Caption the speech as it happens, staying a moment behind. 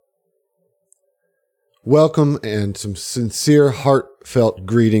Welcome and some sincere, heartfelt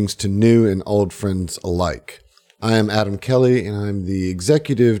greetings to new and old friends alike. I am Adam Kelly, and I'm the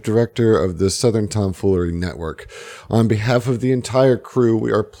Executive Director of the Southern Tomfoolery Network. On behalf of the entire crew,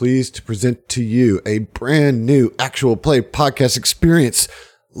 we are pleased to present to you a brand new actual play podcast experience,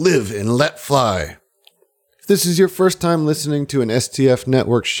 Live and Let Fly. If this is your first time listening to an STF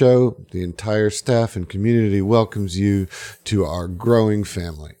Network show, the entire staff and community welcomes you to our growing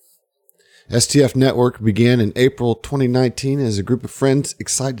family. STF Network began in April 2019 as a group of friends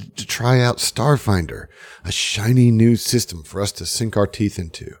excited to try out Starfinder, a shiny new system for us to sink our teeth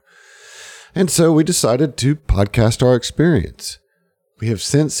into. And so we decided to podcast our experience. We have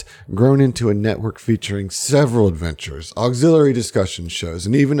since grown into a network featuring several adventures, auxiliary discussion shows,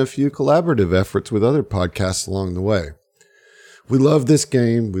 and even a few collaborative efforts with other podcasts along the way. We love this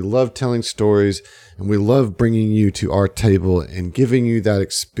game, we love telling stories, and we love bringing you to our table and giving you that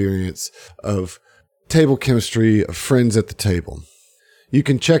experience of table chemistry, of friends at the table. You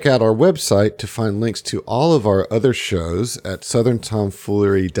can check out our website to find links to all of our other shows at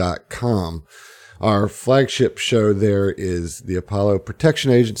southerntomfoolery.com. Our flagship show there is the Apollo Protection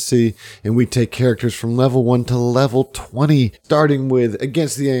Agency, and we take characters from level 1 to level 20, starting with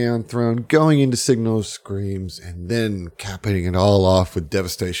Against the Aeon Throne, going into Signal of Screams, and then capping it all off with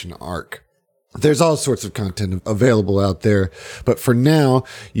Devastation Arc. There's all sorts of content available out there, but for now,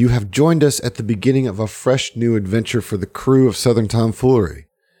 you have joined us at the beginning of a fresh new adventure for the crew of Southern Tomfoolery.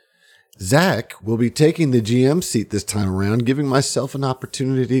 Zach will be taking the GM seat this time around, giving myself an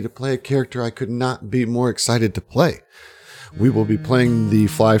opportunity to play a character I could not be more excited to play. We will be playing the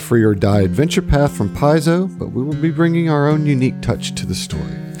Fly Free or Die adventure path from Paizo, but we will be bringing our own unique touch to the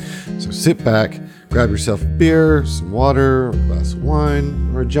story. So sit back, grab yourself a beer, some water, a glass of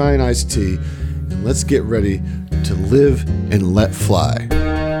wine, or a giant iced tea, and let's get ready to live and let fly.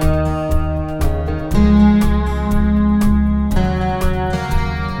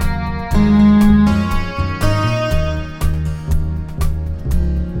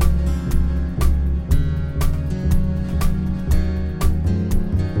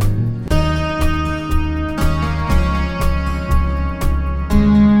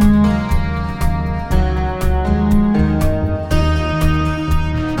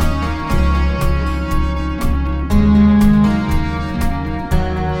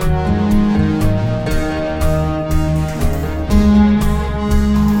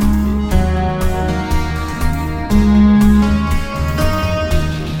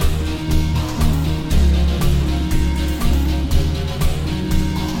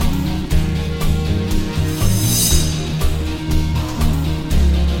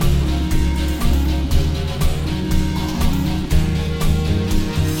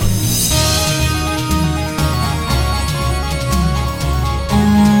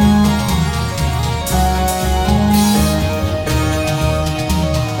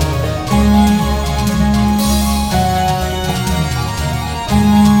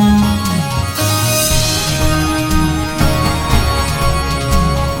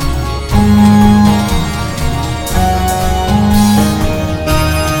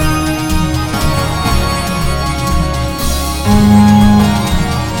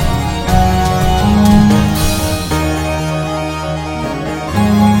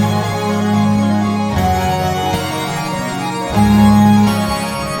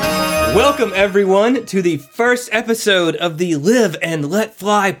 Welcome, everyone, to the first episode of the Live and Let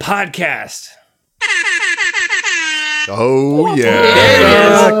Fly podcast. Oh,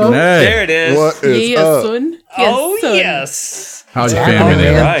 yeah. There it is. What is up? Yes. How's your family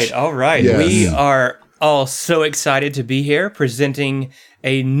there? All right. Yes. We are all so excited to be here presenting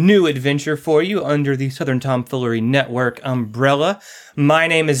a new adventure for you under the Southern Tomfoolery Network umbrella. My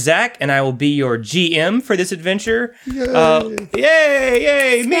name is Zach, and I will be your GM for this adventure.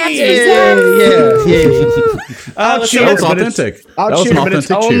 Yay, me! I'll cheer, that was authentic. I'll cheer, but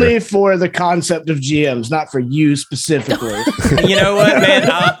it's only for the concept of GMs, not for you specifically. You know what, man?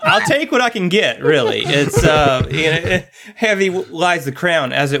 I'll take what I can get, really. It's heavy lies the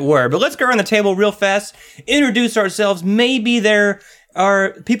crown, as it were. But let's go around the table real fast, introduce ourselves. Maybe there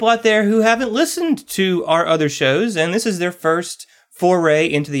are people out there who haven't listened to our other shows, and this is their first foray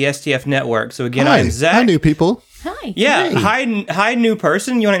into the STF network. So again, I'm Zach. Hi, new people. Hi. Yeah, hi, new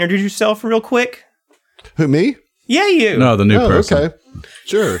person. You want to introduce yourself real quick? Who, me? Yeah, you. No, the new person. Okay,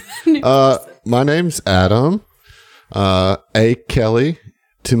 sure. My name's Adam. A. Kelly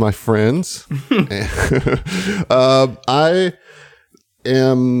to my friends. I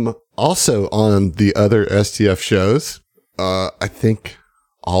am also on the other STF shows. I think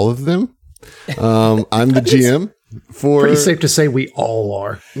all of them. I'm the GM. Pretty safe to say we all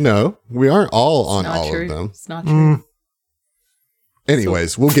are. No, we aren't all on Not all true. of them. It's not true.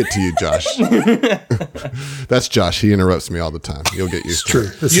 Anyways, we'll get to you, Josh. That's Josh. He interrupts me all the time. You'll get used to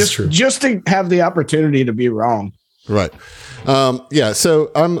it. This is true. Just to have the opportunity to be wrong. Right. Yeah.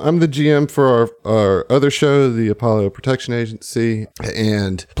 So I'm the GM for our other show, the Apollo Protection Agency,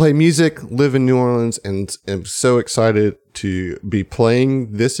 and play music, live in New Orleans, and am so excited to be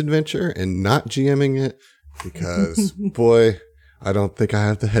playing this adventure and not GMing it because, boy, I don't think I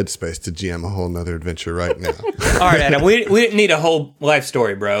have the headspace to GM a whole nother adventure right now. All right, Adam, we didn't need a whole life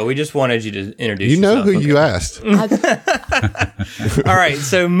story, bro. We just wanted you to introduce You know yourself. who you asked. All right,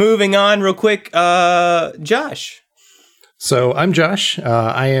 so moving on real quick, Josh. So I'm Josh.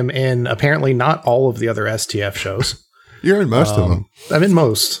 I am in apparently not all of the other STF shows. You're in most of them. I'm in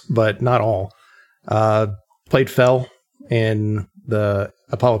most, but not all. Played Fell in the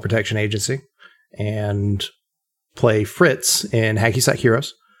Apollo Protection Agency and play Fritz in Hacky Sack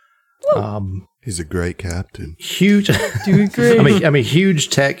Heroes. He's a great captain. Huge. Doing great. I'm a huge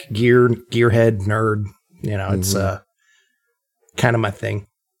tech gearhead nerd. You know, it's kind of my thing.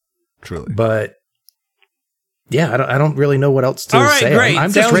 Truly. But yeah, I don't really know what else to All right, say. great.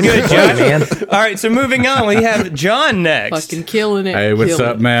 I'm just Sounds ready good, to play, Josh. man. All right, so moving on, we have John next. Fucking killing it. Hey, what's Killing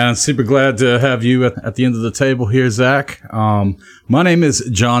up, it. man? Super glad to have you at the end of the table here, Zach. My name is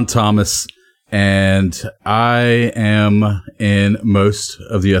John Thomas, and I am in most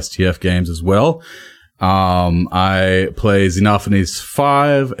of the STF games as well. I play Xenophanes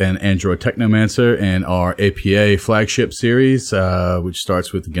 5 and Android Technomancer in our APA flagship series, which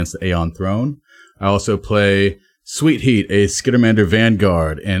starts with Against the Aeon Throne. I also play Sweet Heat, a Skittermander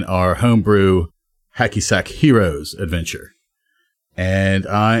Vanguard in our homebrew Hacky Sack Heroes adventure. And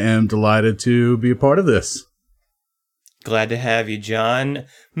I am delighted to be a part of this. Glad to have you, John.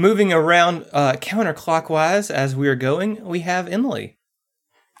 Moving around counterclockwise as we are going, we have Emily.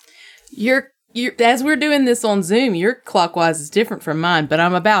 You're as we're doing this on Zoom, your clockwise is different from mine, but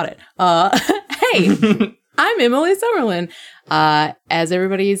I'm about it. Hey, I'm Emily Summerlin. As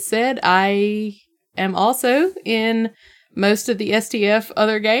everybody has said, I am also in most of the STF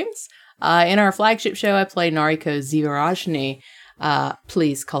other games. In our flagship show, I play Nariko Zivarajni.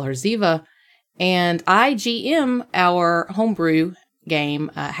 Please call her Ziva. And I GM our homebrew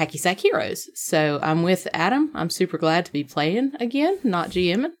game, Hacky Sack Heroes. So I'm with Adam. I'm super glad to be playing again, not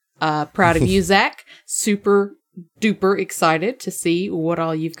GMing. Proud of you, Zach. Super duper excited to see what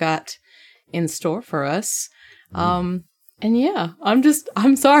all you've got in store for us. And yeah,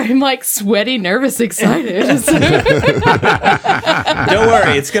 I'm sorry. I'm like sweaty, nervous, excited. Don't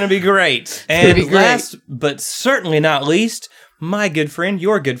worry, it's going to be great. And last but certainly not least, my good friend,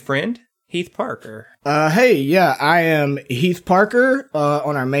 your good friend, Heath Parker. Hey, yeah, I am Heath Parker.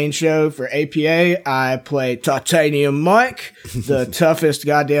 On our main show for APA, I play Titanium Mike, the toughest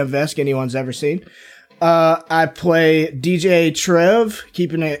goddamn Vesk anyone's ever seen. I play DJ Trev,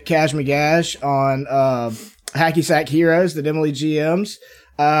 keeping it cash magash on Hacky Sack Heroes that Emily GMs.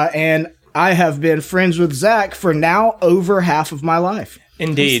 And I have been friends with Zach for now over half of my life.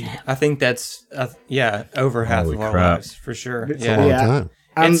 Indeed. I think that's, over half Holy of our crap. lives, for sure. It's a long time.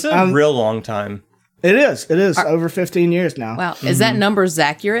 It's a real long time. It is over 15 years now. Wow. Is that numbers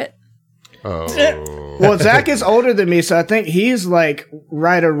accurate? Oh. Well, Zach is older than me, so I think he's like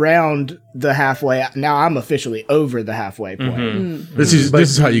right around the halfway. Now I'm officially over the halfway point. This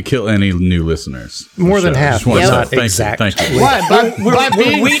is how you kill any new listeners. More than half, Just wanna but say not thank you, exactly. Thank you. Why? By We're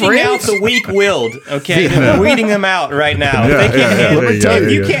being weeding out friends? the weak-willed, okay? We're weeding them out right now.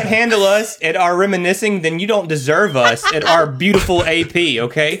 If you can't handle us at our reminiscing, then you don't deserve us at our beautiful AP,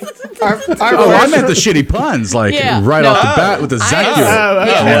 okay? I meant the shitty puns, like Yeah. right No. off the bat with the Zach.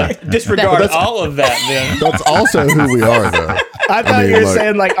 Yeah, disregard all of that then. That's also who we are, though. I thought you were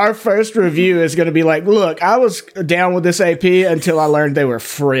saying like our first review is going to be like, look, I was down with this AP until I learned they were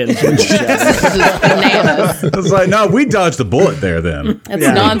friends with each other. Just bananas. It's like, no, we dodged the bullet there then. That's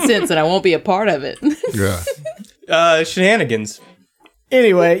nonsense, and I won't be a part of it. Yeah. Shenanigans.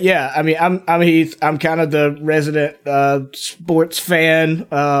 Anyway, yeah, I mean, I'm Heath. I'm kind of the resident sports fan,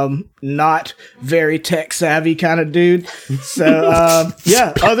 not very tech savvy kind of dude. So,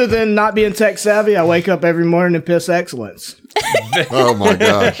 yeah, other than not being tech savvy, I wake up every morning and piss excellence. Oh my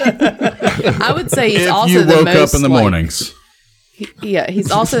gosh. I would say he's If also you the woke most up in the like, mornings. Yeah, he's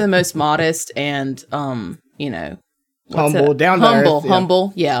also the most modest and Humble, down to earth, yeah.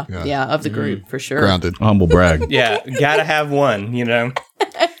 humble. Yeah, of the group for sure. Grounded. Humble brag. Yeah, gotta have one,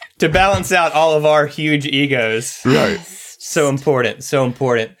 to balance out all of our huge egos. Right. So important, so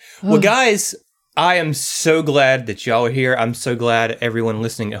important. Well, guys, I am so glad that y'all are here. I'm so glad everyone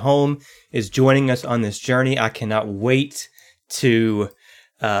listening at home is joining us on this journey. I cannot wait to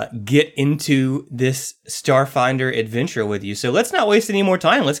get into this Starfinder adventure with you. So let's not waste any more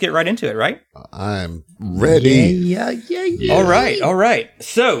time. Let's get right into it, right? I'm ready. Yeah. All right.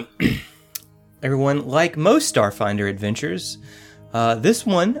 So, everyone, like most Starfinder adventures, this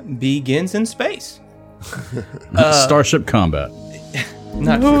one begins in space. Starship combat.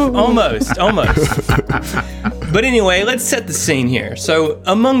 Not almost. But anyway, let's set the scene here. So,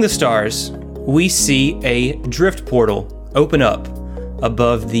 among the stars, we see a drift portal open up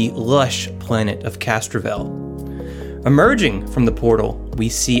above the lush planet of Castrovel. Emerging from the portal, we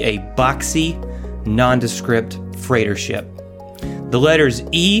see a boxy, nondescript freighter ship. The letters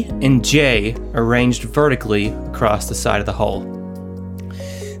E and J arranged vertically across the side of the hull.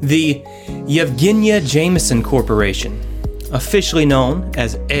 The Yevgenia Jameson Corporation, officially known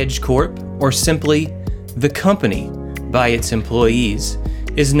as Edge Corp, or simply the company by its employees,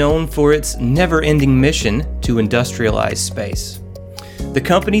 is known for its never-ending mission to industrialize space. The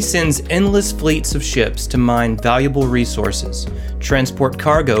company sends endless fleets of ships to mine valuable resources, transport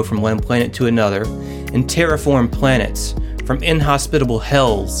cargo from one planet to another, and terraform planets from inhospitable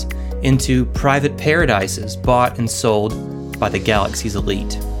hells into private paradises bought and sold by the galaxy's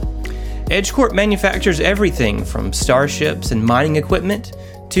elite. EdgeCorp manufactures everything from starships and mining equipment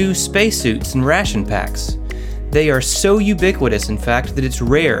to spacesuits and ration packs. They are so ubiquitous, in fact, that it's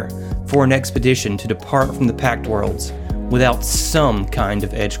rare for an expedition to depart from the Pact Worlds without some kind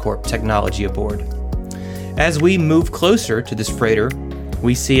of EdgeCorp technology aboard. As we move closer to this freighter,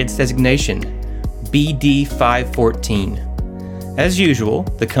 we see its designation, BD-514. As usual,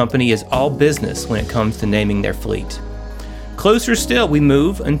 the company is all business when it comes to naming their fleet. Closer still we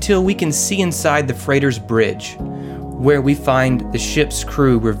move until we can see inside the freighter's bridge, where we find the ship's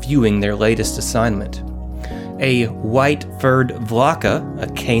crew reviewing their latest assignment. A white-furred Vlaka, a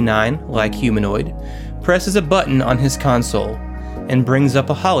canine-like humanoid, presses a button on his console and brings up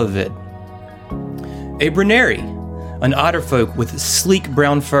a holovid. A Bruneri, an otterfolk with sleek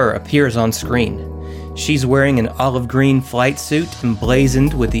brown fur, appears on screen. She's wearing an olive green flight suit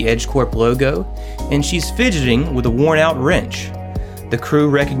emblazoned with the EdgeCorp logo, and she's fidgeting with a worn-out wrench. The crew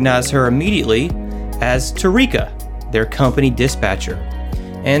recognize her immediately as Tarika, their company dispatcher,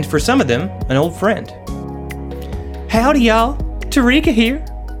 and for some of them, an old friend. Howdy, y'all. Tarika here.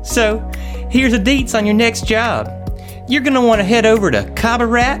 So, here's the deets on your next job. You're gonna want to head over to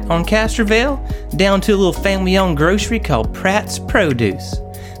Cabaret on Castrovel, down to a little family-owned grocery called Pratt's Produce.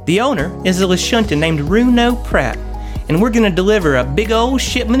 The owner is a Lashunta named Runo Pratt, and we're gonna deliver a big old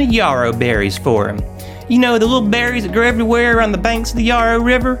shipment of yarrow berries for him. You know, the little berries that grow everywhere around the banks of the Yarrow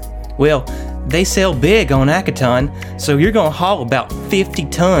River? Well, they sell big on Akaton, so you're gonna haul about 50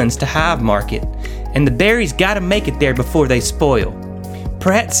 tons to Hive Market, and the berries gotta make it there before they spoil.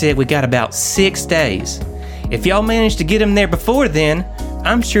 Pratt said we got about 6 days. If y'all manage to get them there before then,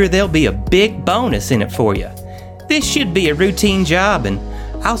 I'm sure there'll be a big bonus in it for you. This should be a routine job, and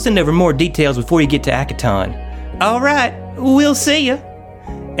I'll send over more details before you get to Akaton. All right, we'll see ya.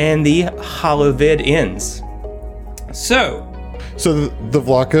 And the holovid ends. So the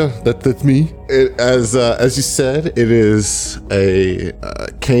Vlaka, that's me. As you said, it is a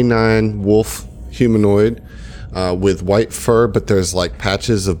canine wolf humanoid with white fur, but there's like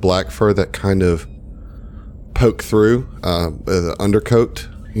patches of black fur that kind of poke through the undercoat,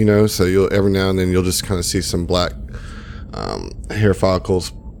 you know, so you'll every now and then you'll just kind of see some black hair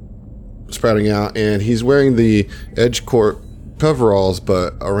follicles sprouting out, and he's wearing the EdgeCorp coveralls,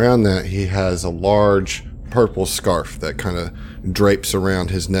 but around that he has a large purple scarf that kind of drapes around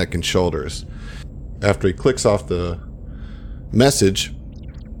his neck and shoulders. After he clicks off the message,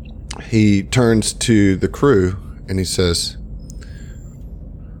 he turns to the crew and he says,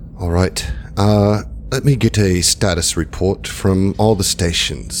 all right, let me get a status report from all the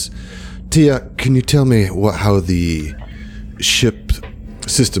stations. Tia, can you tell me how the ship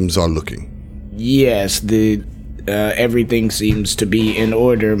systems are looking? Yes, everything seems to be in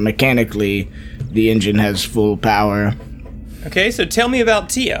order mechanically. The engine has full power. Okay, so tell me about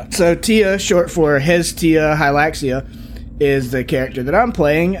Tia. So Tia, short for Hestia Hylaxia, is the character that I'm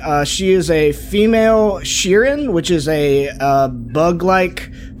playing. She is a female Shirin, which is a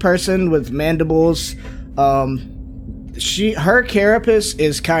bug-like person with mandibles. Her carapace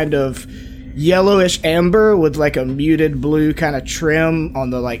is kind of yellowish amber with like a muted blue kind of trim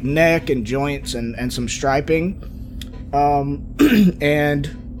on the like neck and joints and some striping. And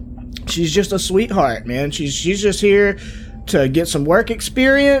she's just a sweetheart, man. She's just here to get some work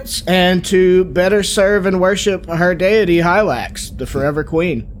experience and to better serve and worship her deity Hylax, the Forever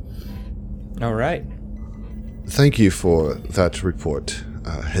Queen. All right. Thank you for that report,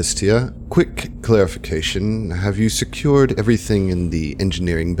 Hestia. Quick clarification. Have you secured everything in the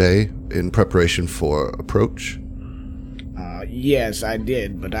engineering bay in preparation for approach? Yes, I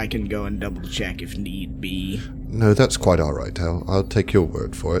did, but I can go and double check if need be. No, that's quite all right. I'll take your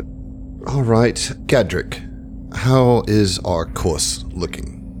word for it. All right, Gadrick, how is our course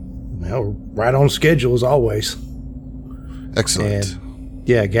looking? Well, right on schedule as always. Excellent. And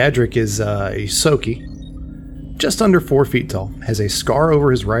yeah, Gadrick is a Soki, just under 4 feet tall, has a scar over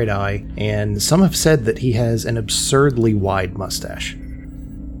his right eye, and some have said that he has an absurdly wide mustache.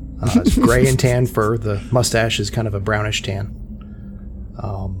 It's gray and tan fur. The mustache is kind of a brownish tan.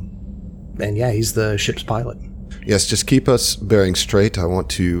 And yeah, he's the ship's pilot. Yes, just keep us bearing straight. I want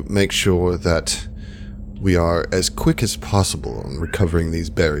to make sure that we are as quick as possible on recovering these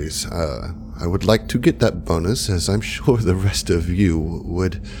berries. I would like to get that bonus, as I'm sure the rest of you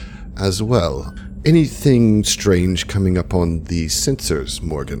would as well. Anything strange coming up on the sensors,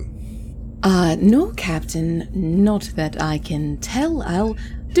 Morgan? No, Captain, not that I can tell. I'll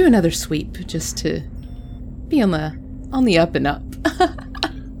do another sweep just to be on the up and up.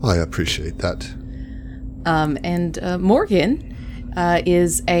 I appreciate that. And Morgan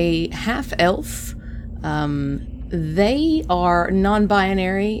is a half-elf. They are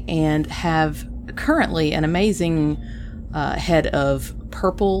non-binary and have currently an amazing head of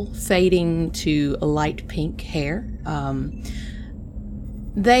purple fading to a light pink hair.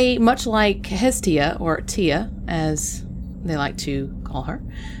 They, much like Hestia, or Tia, as they like to call her,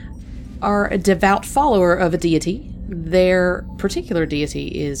 are a devout follower of a deity. Their particular deity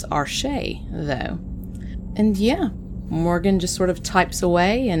is Arshay, though. And yeah, Morgan just sort of types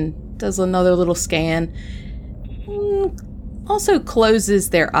away and does another little scan. Also closes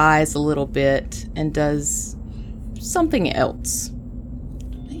their eyes a little bit and does something else.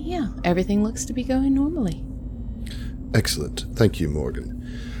 But yeah, everything looks to be going normally. Excellent. Thank you, Morgan.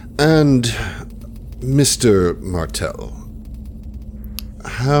 And Mr. Martell,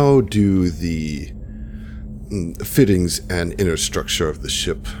 how do the fittings and inner structure of the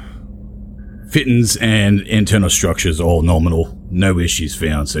ship? Fittings and internal structures all nominal. No issues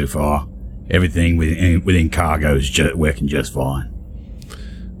found so far. Everything within cargo is working just fine.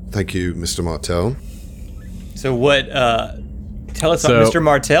 Thank you, Mr. Martell. So what, tell us about Mr.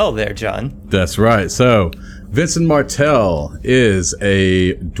 Martell there, John. That's right. So Vincent Martell is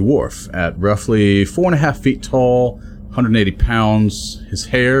a dwarf at roughly 4.5 feet tall, 180 pounds. His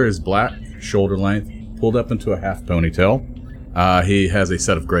hair is black, shoulder length, pulled up into a half ponytail. He has a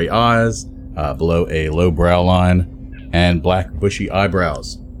set of gray eyes, below a low brow line, and black bushy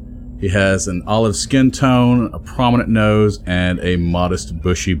eyebrows. He has an olive skin tone, a prominent nose, and a modest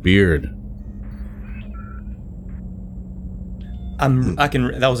bushy beard.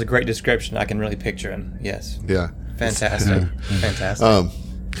 That was a great description. I can really picture him. Yes. Yeah. Fantastic. Fantastic.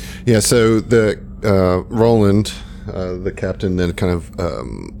 Yeah, so the Roland, the captain, then kind of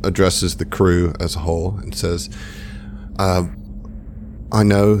addresses the crew as a whole and says, I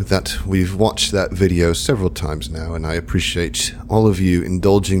know that we've watched that video several times now, and I appreciate all of you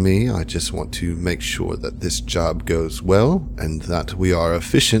indulging me. I just want to make sure that this job goes well and that we are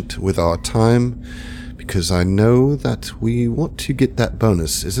efficient with our time, because I know that we want to get that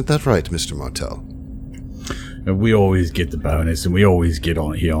bonus. Isn't that right, Mr. Martell? And we always get the bonus, and we always get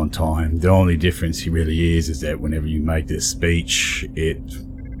on here on time. The only difference really is that whenever you make this speech, it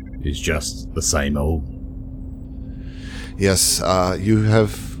is just the same old. Yes, you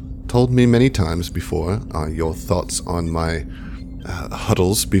have told me many times before your thoughts on my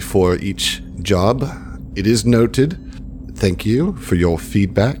huddles before each job. It is noted. Thank you for your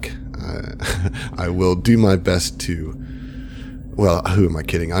feedback. I will do my best to... Well, who am I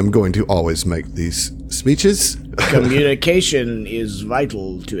kidding? I'm going to always make these speeches. Communication is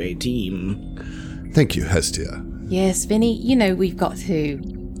vital to a team. Thank you, Hestia. Yes, Vinny, you know we've got to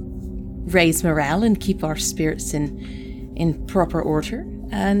raise morale and keep our spirits in proper order.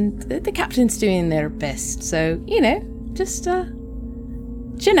 And the captain's doing their best. So, just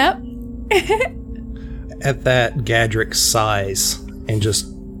chin up. At that, Gadrick sighs and just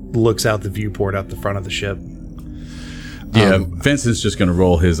looks out the viewport out the front of the ship. Yeah, Vincent's just going to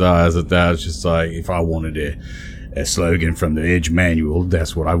roll his eyes at that. It's just like, if I wanted a slogan from the Edge manual,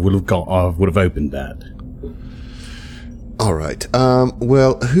 that's what I would have got. I would have opened that. All right.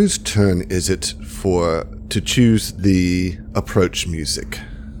 Well, whose turn is it to choose the approach music?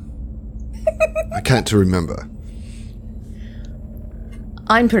 I can't remember.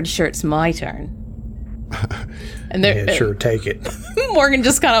 I'm pretty sure it's my turn. And Yeah, sure, take it. Morgan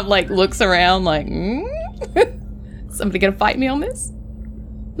just kind of looks around like, somebody gonna fight me on this?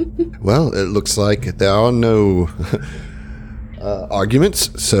 Well, it looks like there are no arguments,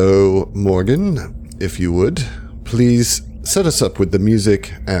 so Morgan, if you would, please set us up with the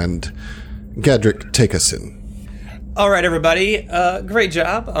music, and Gadrick, take us in. All right, everybody. Great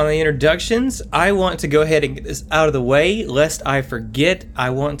job on the introductions. I want to go ahead and get this out of the way, lest I forget. I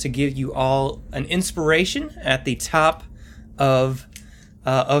want to give you all an inspiration at the top of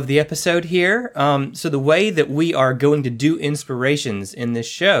the episode here. So the way that we are going to do inspirations in this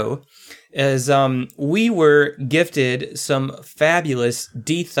show is we were gifted some fabulous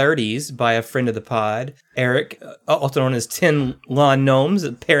D30s by a friend of the pod, Eric, also known as 10 Lawn Gnomes,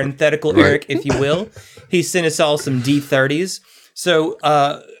 parenthetical Eric, if you will. He sent us all some D30s. So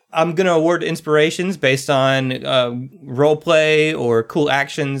I'm going to award inspirations based on role play or cool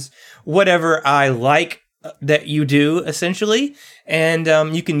actions, whatever I like that you do, essentially. And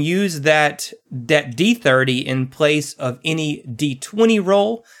you can use that D30 in place of any D20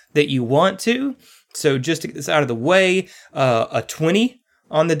 roll that you want to. So just to get this out of the way, a 20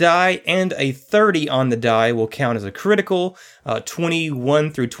 on the die and a 30 on the die will count as a critical.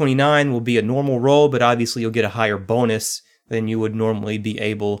 21 through 29 will be a normal roll, but obviously you'll get a higher bonus than you would normally be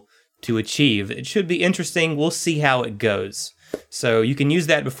able to achieve. It should be interesting. We'll see how it goes. So you can use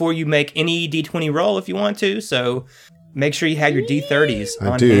that before you make any D20 roll if you want to. So make sure you have your D30s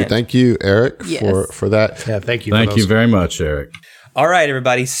on hand. Thank you, Eric, Yes. for that. Yeah, thank you. Thank you very much, Eric. All right,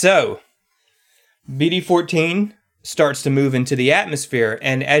 everybody. So BD14 starts to move into the atmosphere.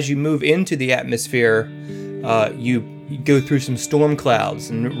 And as you move into the atmosphere, you go through some storm clouds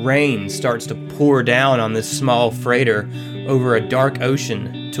and rain starts to pour down on this small freighter over a dark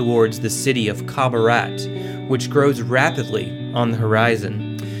ocean towards the city of Kabarat, which grows rapidly on the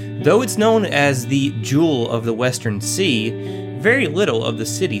horizon. Though it's known as the Jewel of the Western Sea, very little of the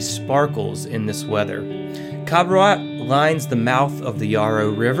city sparkles in this weather. Kabarat lines the mouth of the Yarrow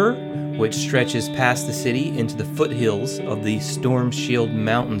River, which stretches past the city into the foothills of the Storm Shield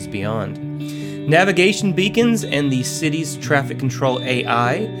Mountains beyond. Navigation beacons and the city's traffic control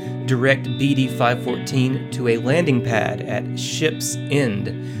AI direct BD-514 to a landing pad at Ship's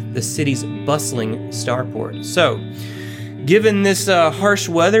End, the city's bustling starport. So, given this harsh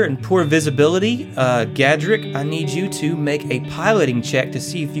weather and poor visibility, Gadrick, I need you to make a piloting check to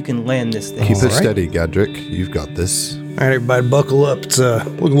see if you can land this thing. Keep it right. steady, Gadrick. You've got this. All right, everybody, buckle up. It's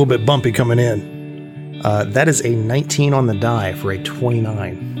looking a little bit bumpy coming in. That is a 19 on the die for a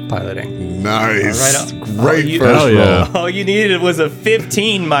 29 piloting. Nice. All right, Great first Hell roll. yeah. All you needed was a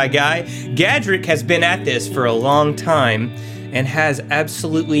 15, my guy. Gadrick has been at this for a long time and has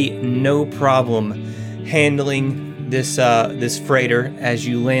absolutely no problem handling this freighter as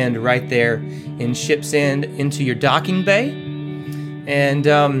you land right there in Ship's End into your docking bay. And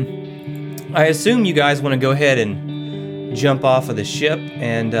I assume you guys want to go ahead and jump off of the ship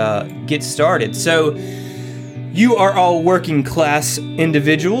and get started. So you are all working class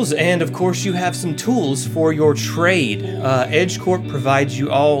individuals, and of course you have some tools for your trade. EdgeCorp provides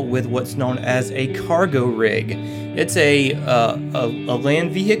you all with what's known as a cargo rig. It's a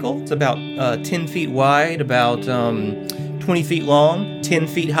land vehicle. It's about 10 feet wide, about 20 feet long, 10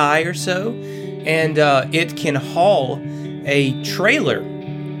 feet high or so, and it can haul a trailer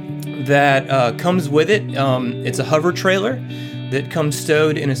that comes with it. It's a hover trailer that comes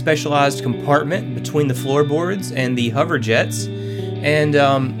stowed in a specialized compartment between the floorboards and the hover jets. And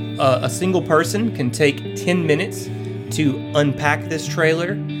a single person can take 10 minutes to unpack this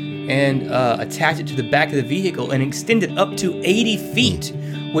trailer and attach it to the back of the vehicle and extend it up to 80 feet,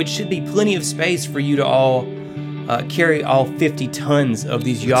 which should be plenty of space for you to all carry all 50 tons of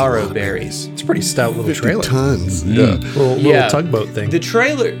these yarrow berries. It's a pretty stout little 50 trailer. tons. Yeah. Little tugboat thing. The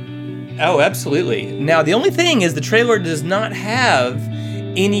trailer... Oh, absolutely. Now, the only thing is the trailer does not have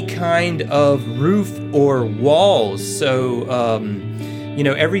any kind of roof or walls. So, all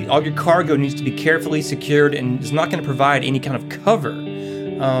your cargo needs to be carefully secured and is not going to provide any kind of cover.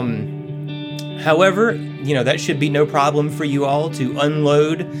 However, that should be no problem for you all to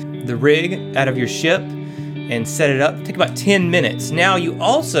unload the rig out of your ship and set it up. Take about 10 minutes. Now, you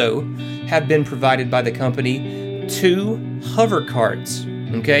also have been provided by the company 2 hover carts.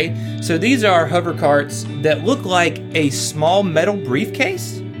 Okay, so these are hover carts that look like a small metal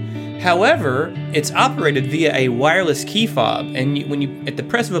briefcase. However, it's operated via a wireless key fob, and at the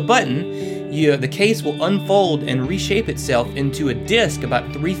press of a button, the case will unfold and reshape itself into a disc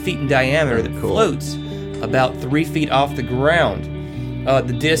about 3 feet in diameter that floats about 3 feet off the ground.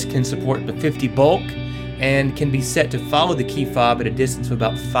 The disc can support the 50 bulk and can be set to follow the key fob at a distance of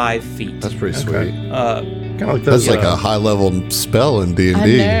about 5 feet. That's pretty sweet. Kind of like That's those. like a high level spell in D&D. I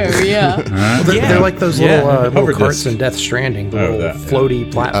know, yeah. Well, they're like those little Hover carts disc. in Death Stranding, the little that, yeah.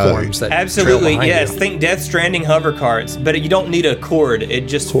 floaty platforms that Absolutely, trail behind yes. you. Think Death Stranding hover carts, but you don't need a cord. It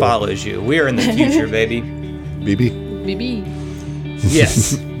just follows you. We are in the future, baby. BB. Maybe.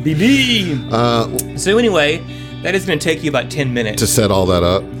 Yes. BB. So anyway, that is going to take you about 10 minutes To set all that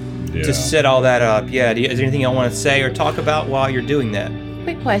up. Yeah. to set all that up. Yeah. Is there anything y'all want to say or talk about while you're doing that?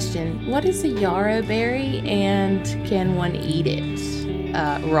 Quick question. What is a yarrow berry and can one eat it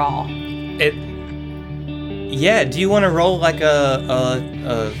raw? Yeah. Do you want to roll like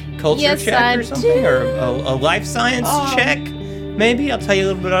a culture Yes, check I or something, do. or a life science check? Maybe I'll tell you a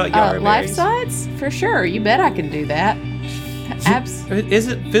little bit about yarrow Life berries. science? For sure. You bet I can do that. Is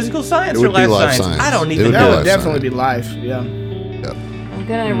it physical science It or would be life life science? science. I don't It even would be That know. would life definitely science. be life. Yeah. I'm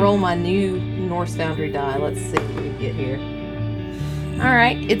gonna roll my new Norse Foundry die. Let's see what we get here. All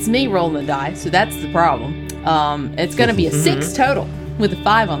right, it's me rolling the die, so that's the problem. It's gonna be a 6 total with a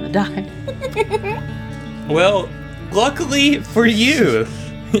 5 on the die. Well, luckily for you,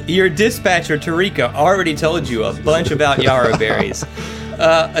 your dispatcher, Tarika, already told you a bunch about yarrow berries.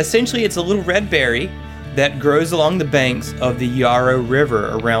 Essentially, it's a little red berry that grows along the banks of the Yarrow River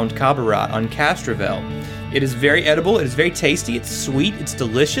around Kabarat on Castrovel. It is very edible, it is very tasty, it's sweet, it's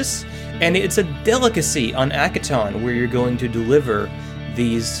delicious, and it's a delicacy on Akaton where you're going to deliver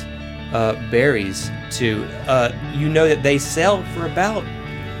these berries to. You know that they sell for about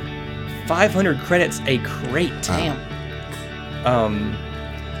 500 credits a crate. Damn.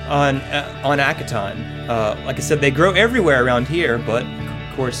 On Akaton. Like I said, they grow everywhere around here, but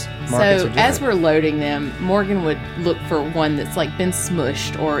of course, markets So are different. as we're loading them, Morgan would look for one that's like been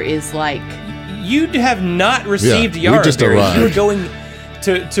smushed or is like. You have not received we yarrow just berries. arrived. You are going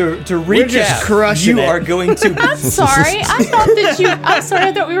to recap. We're just crushing you it. are going to. I'm sorry. I thought that you. I'm sorry.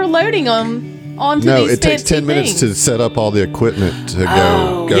 I thought we were loading them onto No, these it takes fancy 10 minutes to things. set up all the equipment to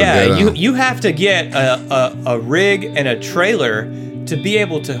Oh. go Yeah, get you 'em. you have to get a rig and a trailer to be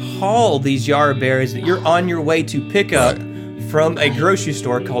able to haul these yarrow berries that you're on your way to pick up from a grocery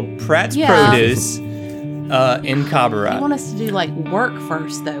store called Pratt's Yeah. Produce in I Kabarat. want us to do like work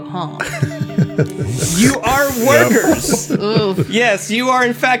first, though, huh? You are workers. Ooh. Yes, you are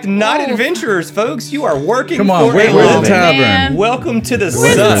in fact not Oh. adventurers, folks. You are working Come on, for where's a the living. tavern? Man. Welcome to the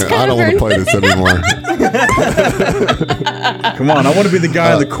Where's sun. this I don't want to play this anymore. Come on, I want to be the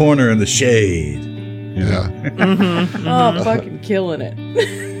guy in the corner in the shade. Yeah. Oh, fucking killing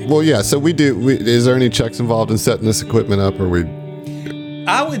it. Well, yeah. So is there any checks involved in setting this equipment up, or we?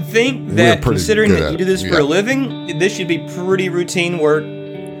 I would think that pretty considering good that at you do this it, for yeah. a living, this should be pretty routine work,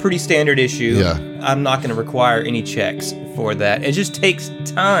 pretty standard issue. Yeah. I'm not going to require any checks for that. It just takes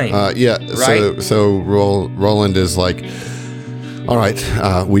time. Yeah. Right. So Roland is like, all right.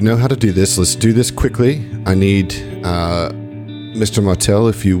 We know how to do this. Let's do this quickly. I need Mr. Martel,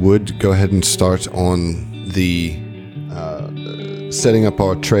 if you would go ahead and start on the setting up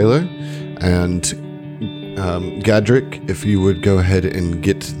our trailer, and Gadrick, if you would go ahead and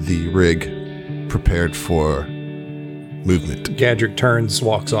get the rig prepared for movement. Gadrick turns,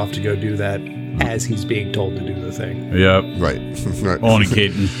 walks off to go do that as he's being told to do the thing. Yep. Right. Right. On it,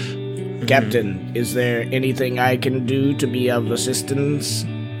 Caden. Captain, is there anything I can do to be of assistance?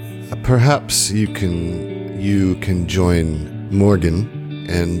 Perhaps you can join Morgan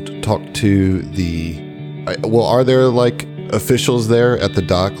and talk to the. Well, are there like officials there at the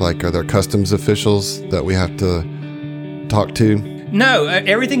dock? Like, are there customs officials that we have to talk to? No,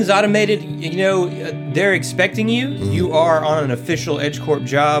 everything's automated. You know, they're expecting you. Mm-hmm. You are on an official EdgeCorp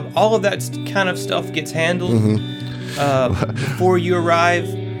job. All of that kind of stuff gets handled Mm-hmm. before you arrive.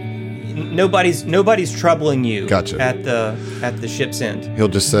 Nobody's troubling you. Gotcha. At the ship's end. He'll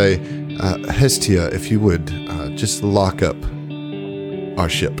just say, Hestia, if you would, just lock up our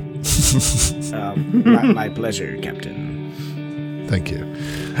ship. My pleasure, Captain. Thank you.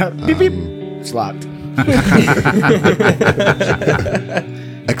 Beep, beep. It's locked.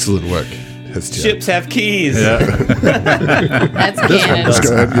 Excellent work, Hestia. Ships have keys. That's canon. Let's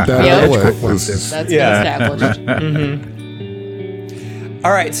go ahead and get that out of the way. That's Yeah. been established.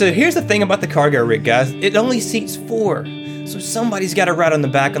 All right, so here's the thing about the cargo rig, guys. It only seats 4. So somebody's got to ride on the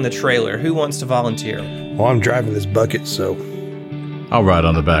back on the trailer. Who wants to volunteer? Well, I'm driving this bucket, so I'll ride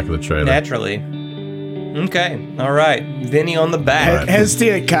on the back of the trailer. Naturally. Okay, all right. Vinny on the back.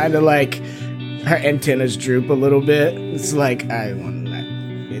 Hestia kind of like her antennas droop a little bit. It's like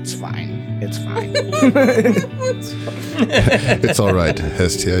it's fine. It's fine. It's all right,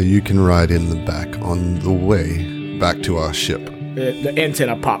 Hestia. You can ride in the back on the way back to our ship. The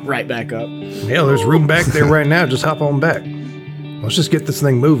antenna popped right back up. hell, there's room back there right now. Just hop on back. Let's just get this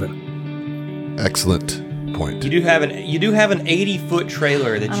thing moving. Excellent. point. You do have an 80-foot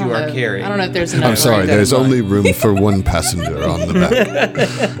trailer that you are carrying. I don't know if there's enough. I'm sorry, Keep that there's in mind. only room for one passenger on the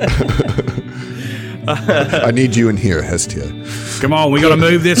back. I need you in here, Hestia. Come on, we gotta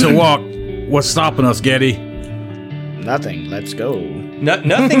move this or walk. What's stopping us, Getty? Nothing. Let's go.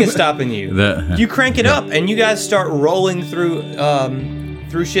 Nothing is stopping you. That- You crank it up, and you guys start rolling through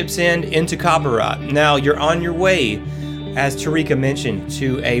Ship's End into Copperot. Now you're on your way, as Tarika mentioned,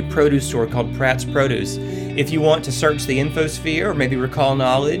 to a produce store called Pratt's Produce. If you want to search the infosphere or maybe recall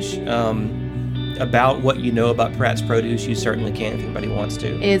knowledge about what you know about Pratt's Produce, you certainly can if anybody wants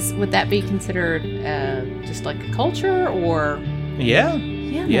to. Would that be considered just like a culture or? Yeah.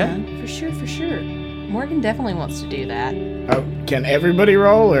 Yeah, man, for sure. Morgan definitely wants to do that. Oh, can everybody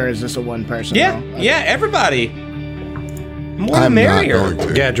roll, or is this a one-person Yeah, roll? yeah, everybody. More the I'm not merrier. going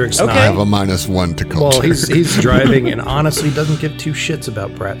to. Gadrick's Okay. I have a -1 to culture. Well, he's driving and honestly doesn't give two shits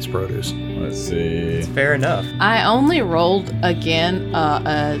about Pratt's Produce. Let's see. Fair enough. I only rolled again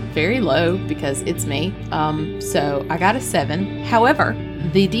very low because it's me. So I got a 7. However,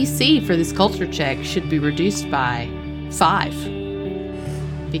 the DC for this culture check should be reduced by 5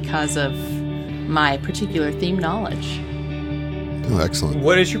 because of my particular theme knowledge. Oh, excellent.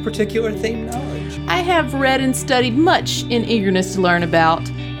 What is your particular theme knowledge? I have read and studied much in eagerness to learn about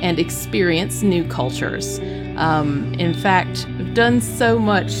and experience new cultures. In fact, I've done so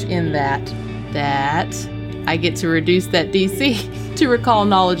much in that I get to reduce that DC to recall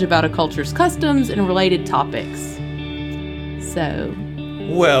knowledge about a culture's customs and related topics. So,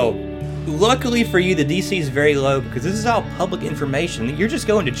 Well, luckily for you, the DC is very low because this is all public information. You're just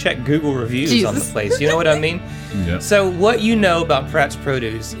going to check Google reviews on the Jesus. place. You know what I mean? Yeah. So what you know about Pratt's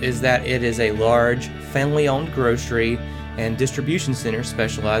Produce is that it is a large, family-owned grocery and distribution center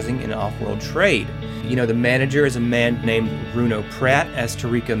specializing in off-world trade. You know, the manager is a man named Bruno Pratt, as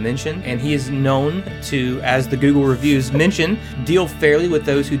Tarika mentioned, and he is known to, as the Google reviews mention, deal fairly with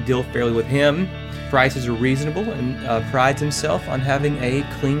those who deal fairly with him. Prices are reasonable and prides himself on having a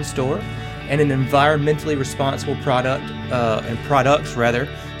clean store and an environmentally responsible product and products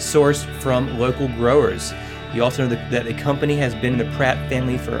sourced from local growers. You also know that the company has been in the Pratt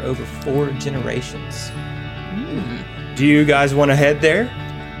family for over 4 generations. Do you guys want to head there?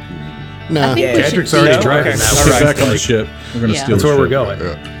 Nah. I think we should Gadrick's already No? driving Okay. that All way. right. Back on the ship. We're gonna Yeah. steal That's the where we're ship. going.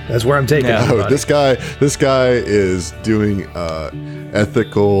 Yeah. That's where I'm taking Yeah. Oh, everybody. this guy is doing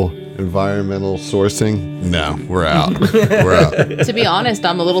ethical environmental sourcing. No, we're out. We're out. to be honest,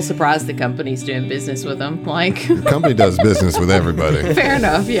 I'm a little surprised the company's doing business with them. Like, The company does business with everybody. fair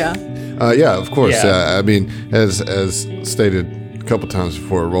enough, yeah. Yeah, of course. Yeah. I mean, as stated a couple times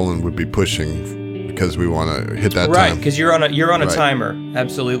before, Roland would be pushing because we want to hit that Right, time. because you're on a Right. timer.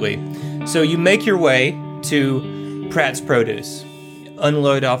 Absolutely. So you make your way to Pratt's Produce,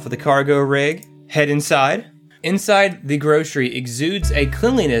 unload off of the cargo rig, head inside. Inside, the grocery exudes a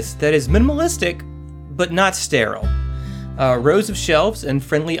cleanliness that is minimalistic, but not sterile. Rows of shelves and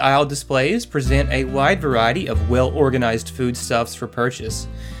friendly aisle displays present a wide variety of well-organized foodstuffs for purchase.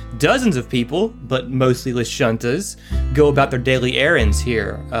 Dozens of people, but mostly Lashuntas, go about their daily errands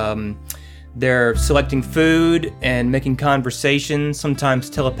here. They're selecting food and making conversation, sometimes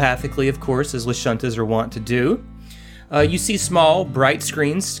telepathically, of course, as Lashuntas are wont to do. You see small, bright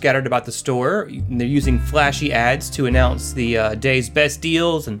screens scattered about the store. They're using flashy ads to announce the day's best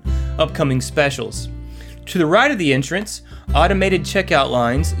deals and upcoming specials. To the right of the entrance, automated checkout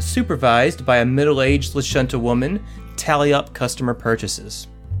lines, supervised by a middle-aged Lashunta woman, tally up customer purchases.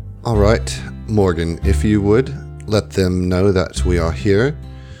 All right, Morgan, if you would, let them know that we are here.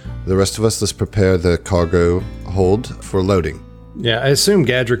 The rest of us, let's prepare the cargo hold for loading. Yeah, I assume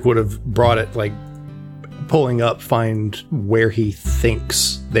Gadrick would have brought it, like, pulling up, find where he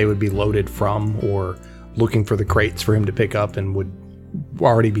thinks they would be loaded from, or looking for the crates for him to pick up, and would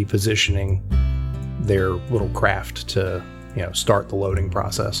already be positioning their little craft to, start the loading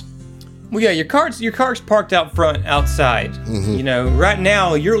process. Well, yeah, your car's parked out front, outside. You know, right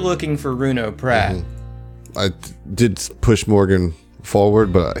now you're looking for Bruno Pratt. I did push Morgan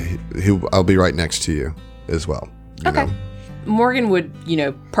forward, but I'll be right next to you as well. you Okay. know? Morgan would,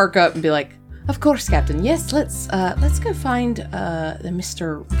 perk up and be like, "Of course, Captain. Yes, let's go find the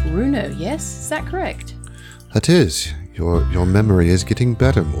Mr. Bruno. Yes, is that correct?" That is. Your memory is getting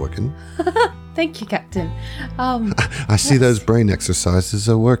better, Morgan. Thank you, Captain. I see those brain exercises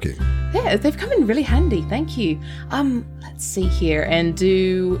are working. Yeah, they've come in really handy. Thank you. Let's see here. And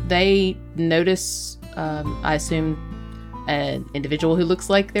do they notice? I assume an individual who looks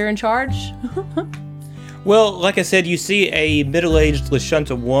like they're in charge. Well, like I said, you see a middle-aged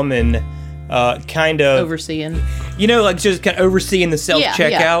Lashunta woman kind of Overseeing. like just kind of overseeing the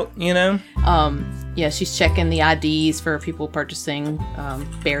self-checkout, Yeah, she's checking the IDs for people purchasing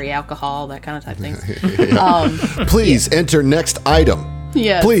berry alcohol, that kind of type things. Please enter next item.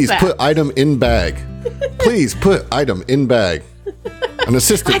 Yeah. Please that. put item in bag. Please put item in bag. An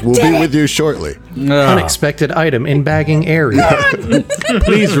assistant will did be it. with you shortly. Unexpected item in bagging area.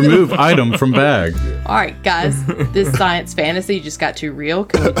 Please remove item from bag. All right, guys, this science fantasy just got too real.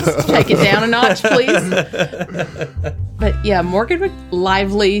 Can we just take it down a notch, please? But yeah, Morgan would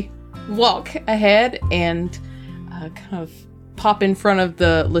lively walk ahead and kind of pop in front of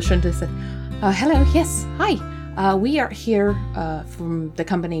the Lashunta and say, hello, yes, hi. We are here from the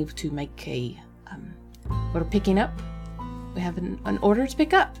company to make a, we're picking up. We have an order to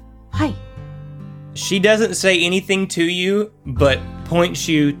pick up. Hi. She doesn't say anything to you, but points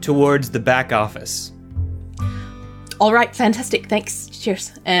you towards the back office. All right, fantastic, thanks,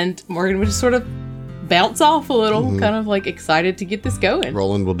 cheers. And Morgan would just sort of bounce off a little, kind of like excited to get this going.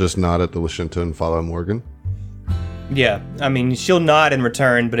 Roland will just nod at the Lashunta and follow Morgan. Yeah, I mean, she'll nod in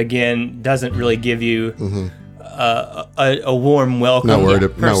return, but again, doesn't really give you a warm welcome. Not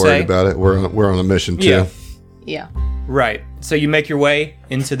worried per se. about it. We're on a mission too. Yeah. Yeah. Right. So you make your way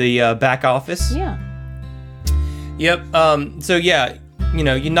into the back office. Yeah. Yep. So yeah,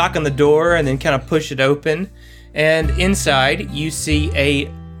 you knock on the door and then kind of push it open, and inside you see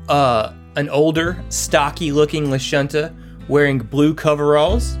an older, stocky-looking Lashunta wearing blue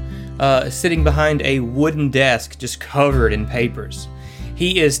coveralls, sitting behind a wooden desk just covered in papers.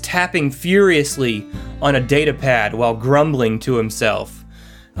 He is tapping furiously on a data pad while grumbling to himself.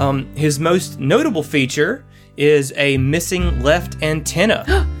 His most notable feature is a missing left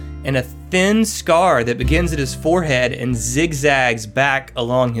antenna and a thin scar that begins at his forehead and zigzags back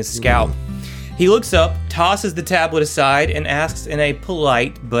along his scalp. He looks up, tosses the tablet aside, and asks in a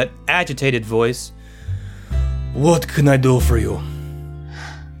polite but agitated voice, "What can I do for you?"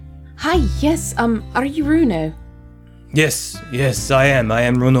 Hi, yes, are you Runo? Yes, I am. I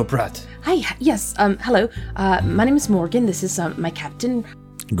am Runo Pratt. Hi, yes, hello. My name is Morgan. This is my captain.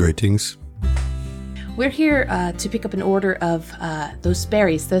 Greetings. We're here to pick up an order of those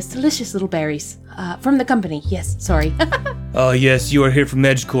berries, those delicious little berries, from the company. Yes, sorry. Yes, you are here from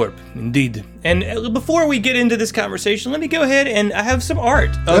EdgeCorp, indeed. And before we get into this conversation, let me go ahead and I have some art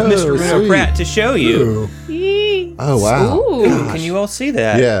of Mr. Runo sweet. Pratt to show you. Oh, wow. Ooh. Can you all see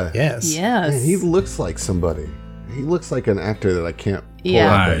that? Yeah. Yes. Yes. Man, he looks like somebody. He looks like an actor that I can't pull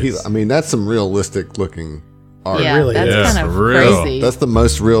Yeah. up. But Nice. I mean, that's some realistic looking art. Yeah, really that's is. kind of For real. crazy. That's the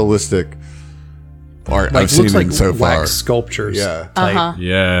most realistic art I've seen looks like in so far. wax sculptures. Yeah. type.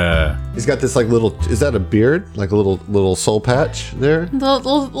 Yeah. He's got this like little, is that a beard? Like a little soul patch there?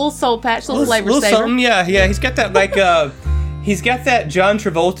 little soul patch, little flavor saver. something, yeah. He's got that like he's got that John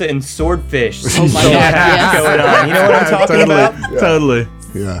Travolta and Swordfish Oh my God, yes. going on. You know what I'm talking about? Totally.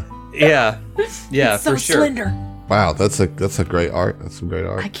 Yeah. Yeah, so for sure. slender. Wow, that's a great art. That's some great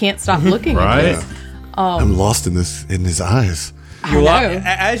art. I can't stop looking at Right? it. I'm lost in his eyes. You're I know.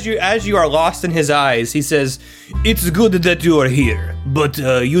 as you are lost in his eyes, he says, "It's good that you are here, but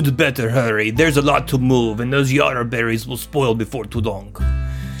you'd better hurry. There's a lot to move, and those yarrow berries will spoil before too long.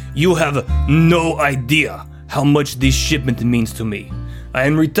 You have no idea how much this shipment means to me. I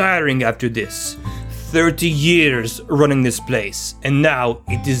am retiring after this. 30 years running this place, and now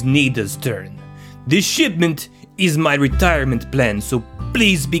it is Nida's turn. This shipment is my retirement plan, so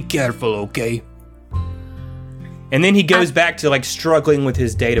please be careful, okay?" And then he goes back to like struggling with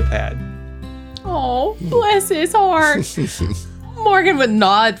his data pad. Oh, bless his heart. Morgan would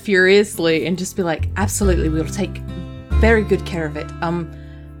nod furiously and just be like, absolutely, we will take very good care of it.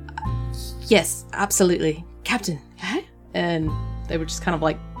 Yes, absolutely. Captain, huh? And they would just kind of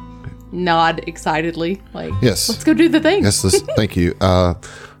like nod excitedly, like, Yes. let's go do the thing. Yes, thank you.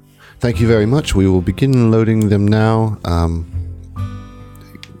 Thank you very much. We will begin loading them now.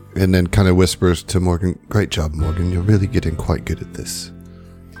 And then kind of whispers to Morgan, "Great job, Morgan. You're really getting quite good at this."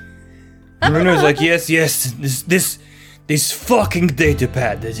 And Runo's like, yes, this fucking data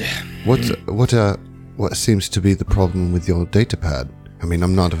pad. What seems to be the problem with your data pad? I mean,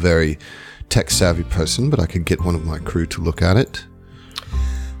 I'm not a very tech-savvy person, but I could get one of my crew to look at it.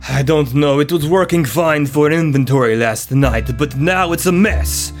 I don't know, it was working fine for inventory last night, but now it's a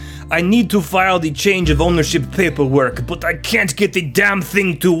mess. I need to file the change of ownership paperwork, but I can't get the damn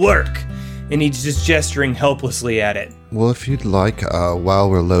thing to work. And he's just gesturing helplessly at it. Well, if you'd like, while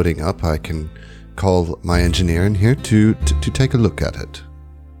we're loading up, I can call my engineer in here to take a look at it.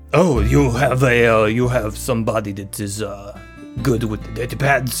 Oh, you have somebody that is good with the data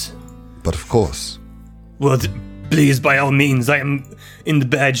pads? But of course. Well, please, by all means, I am in the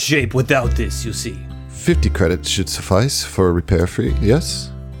bad shape without this, you see. 50 credits should suffice for a repair fee, yes?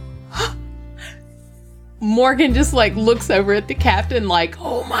 Morgan just like looks over at the captain like,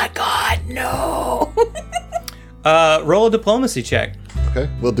 oh my god, no. Roll a diplomacy check. Okay,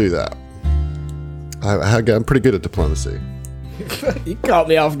 we'll do that. I'm pretty good at diplomacy. You caught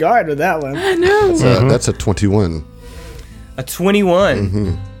me off guard with that one. I know. That's a 21. A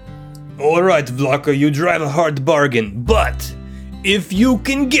 21. All right, Vlaka, you drive a hard bargain, but if you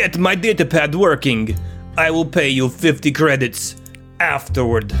can get my datapad working, I will pay you 50 credits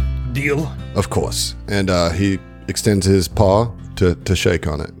afterward. Deal? Of course. And he extends his paw to shake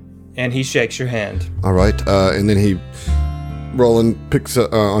on it. And he shakes your hand. All right. And then Roland picks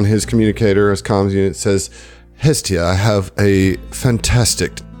on his communicator, his comms unit, says, Hestia, I have a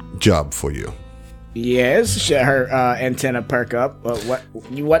fantastic job for you. Yes, her antenna perk up.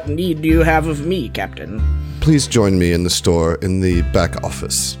 What need do you have of me, Captain? Please join me in the store in the back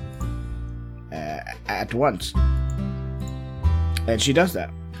office. At once. And she does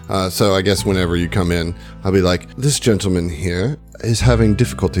that. So I guess whenever you come in, I'll be like, this gentleman here is having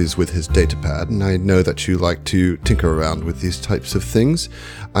difficulties with his datapad, and I know that you like to tinker around with these types of things.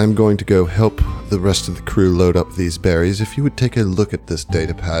 I'm going to go help the rest of the crew load up these berries. If you would take a look at this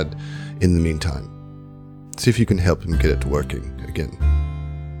datapad in the meantime. See if you can help him get it working again.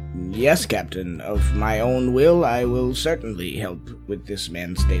 Yes, Captain. Of my own will, I will certainly help with this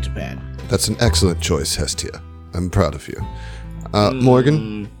man's datapad. That's an excellent choice, Hestia. I'm proud of you.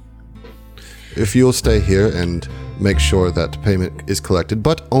 Morgan, if you'll stay here and make sure that payment is collected,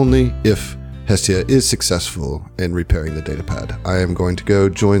 but only if Hestia is successful in repairing the datapad. I am going to go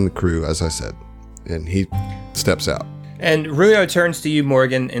join the crew, as I said. And he steps out. And Runo turns to you,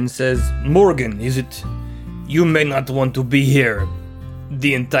 Morgan, and says, Morgan, is it? You may not want to be here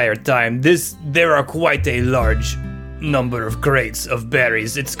the entire time. There are quite a large number of crates of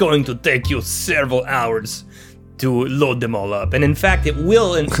berries. It's going to take you several hours to load them all up. And in fact, it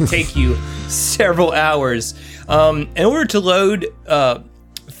will take you several hours. In order to load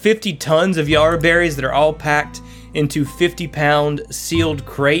 50 tons of Yara berries that are all packed into 50-pound sealed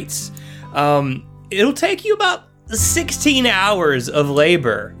crates, it'll take you about 16 hours of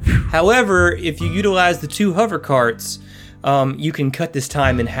labor. However, if you utilize the 2 hover carts, you can cut this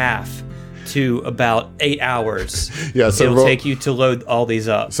time in half to about 8 hours. Yeah, so it'll take you to load all these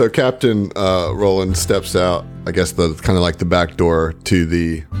up. So Captain Roland steps out, I guess the kind of like the back door to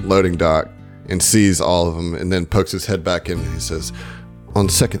the loading dock, and sees all of them, and then pokes his head back in, and he says, on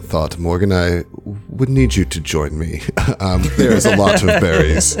second thought, Morgan, I would need you to join me. There is a lot of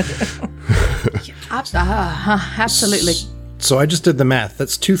berries. Absolutely. So I just did the math.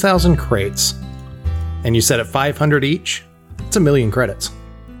 That's 2,000 crates. And you said at 500 each? It's 1 million credits.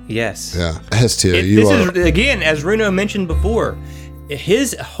 Yes. Yeah. Hestia, This is, again, as Runo mentioned before,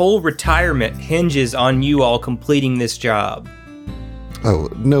 his whole retirement hinges on you all completing this job. Oh,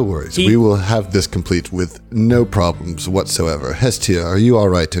 no worries. We will have this complete with no problems whatsoever. Hestia, are you all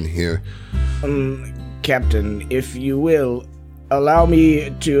right in here? Captain, if you will, allow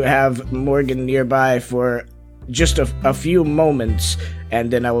me to have Morgan nearby for just a few moments, and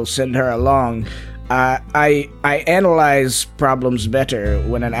then I will send her along. I analyze problems better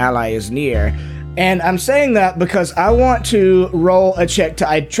when an ally is near. And I'm saying that because I want to roll a check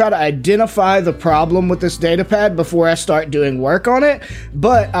to try to identify the problem with this datapad before I start doing work on it.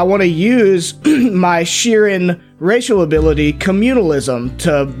 But I want to use my Sheeran racial ability, communalism,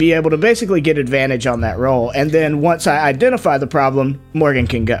 to be able to basically get advantage on that roll. And then once I identify the problem, Morgan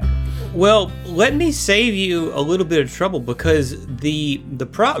can go. Well, let me save you a little bit of trouble, because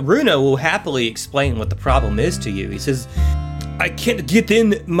Runo will happily explain what the problem is to you. He says, I can't get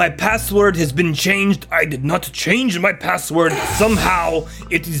in. My password has been changed. I did not change my password. Somehow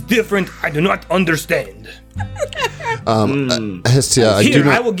it is different. I do not understand. Hestia,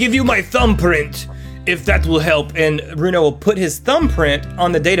 I will give you my thumbprint if that will help. And Runo will put his thumbprint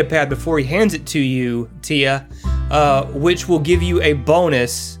on the datapad before he hands it to you, Tia, which will give you a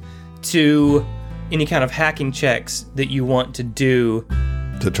bonus to any kind of hacking checks that you want to do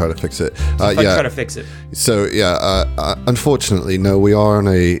to try to fix it. Try to fix it. So unfortunately, no, we are on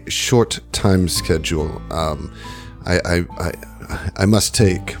a short time schedule. I must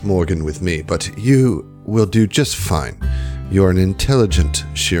take Morgan with me, but you will do just fine. You're an intelligent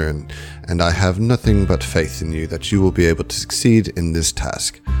Sheeran, and I have nothing but faith in you that you will be able to succeed in this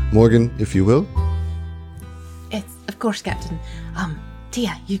task. Morgan, if you will. Yes, of course, Captain.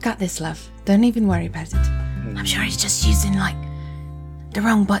 Tia, you got this, love. Don't even worry about it. I'm sure he's just using, the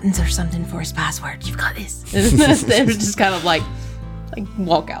wrong buttons or something for his password. You've got this. They were just kind of like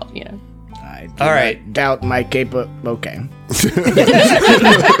walk out, I do All right. not doubt my okay.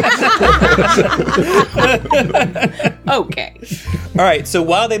 Okay. All right, so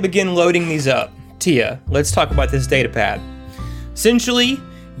while they begin loading these up, Tia, let's talk about this data pad. Essentially,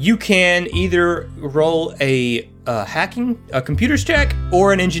 you can either roll a computer's check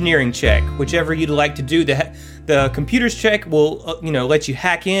or an engineering check, whichever you'd like to do. The computer's check will, let you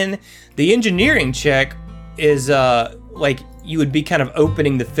hack in. The engineering check is like you would be kind of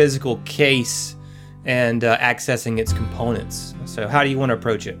opening the physical case and accessing its components. So how do you want to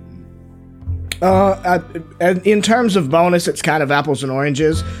approach it? In terms of bonus, it's kind of apples and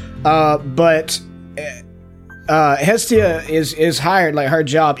oranges. But Hestia is hired, like her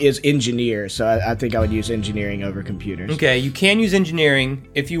job is engineer, so I think I would use engineering over computers. Okay, you can use engineering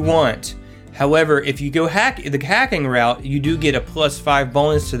if you want. However, if you go the hacking route, you do get a +5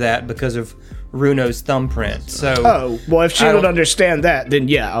 bonus to that because of Runo's thumbprint. So, well, if she would understand that, then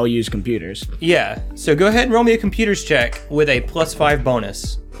yeah, I'll use computers. Yeah, so go ahead and roll me a computers check with a +5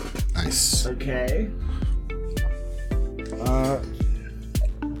 bonus. Nice. Okay.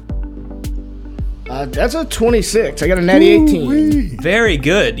 That's a 26. I got a natty 18. Very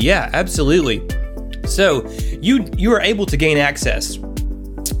good. Yeah, absolutely. So you are able to gain access,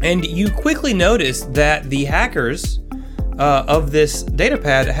 and you quickly notice that the hackers of this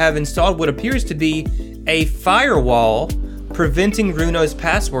datapad have installed what appears to be a firewall preventing Runo's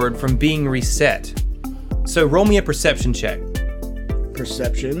password from being reset. So roll me a perception check.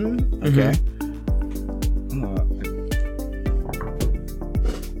 Perception. Okay.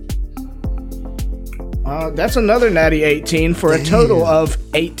 That's another natty 18 for a total of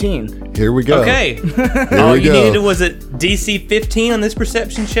 18. Here we go. Okay. All you needed was a DC 15 on this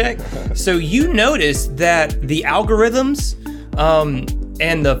perception check. So you notice that the algorithms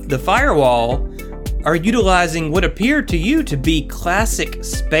and the firewall are utilizing what appear to you to be classic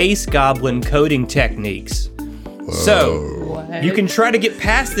space goblin coding techniques. Whoa. So you can try to get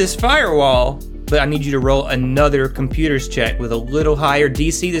past this firewall, but I need you to roll another computer's check with a little higher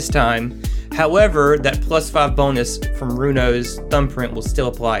DC this time. However, that +5 bonus from Runo's thumbprint will still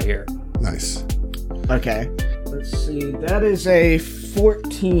apply here. Nice. Okay. Let's see. That is a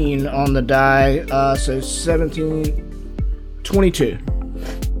 14 on the die. So 17, 22.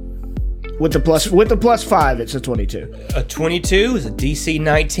 With the +5, it's a 22. A 22 is a DC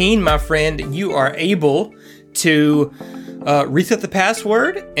 19, my friend. You are able to reset the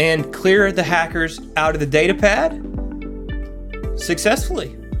password and clear the hackers out of the datapad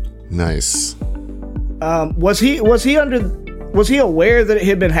successfully. Nice. Was he aware that it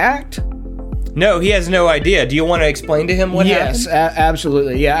had been hacked? No, he has no idea. Do you want to explain to him what happened? Yes,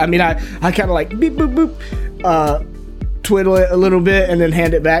 absolutely. Yeah, I mean, I kind of like beep boop boop, twiddle it a little bit and then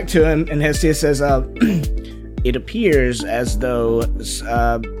hand it back to him. And Hestia says, "It appears as though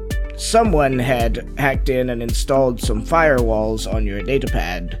someone had hacked in and installed some firewalls on your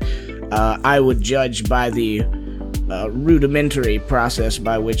datapad. I would judge by the rudimentary process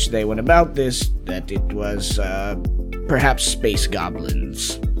by which they went about this that it was perhaps space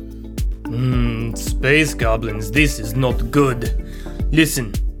goblins." Space goblins, this is not good.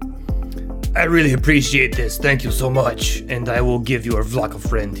 Listen, I really appreciate this, thank you so much, and I will give your Vlaka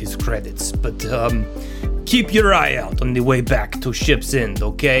friend his credits, but keep your eye out on the way back to Ship's End,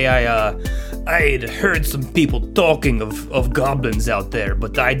 okay? I had heard some people talking of goblins out there,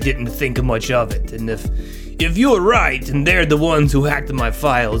 but I didn't think much of it, and if you're right and they're the ones who hacked my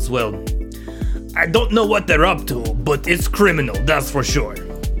files, well, I don't know what they're up to, but it's criminal, that's for sure.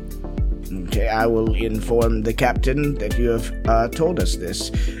 Okay, I will inform the captain that you have told us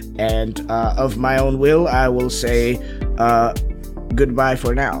this, and of my own will, I will say goodbye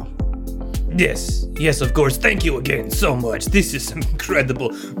for now. Yes, of course, thank you again so much. This is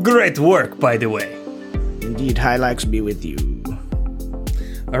incredible. Great work, by the way. Indeed, Hylax be with you.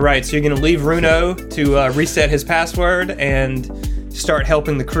 Alright, so you're going to leave Runo to reset his password and start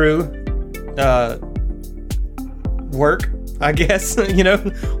helping the crew work, I guess,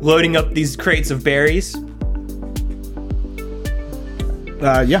 loading up these crates of berries.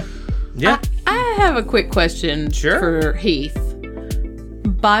 Yeah. I have a quick question for Heath.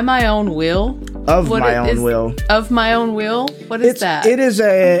 By my own will? Of my own will? What is that? It is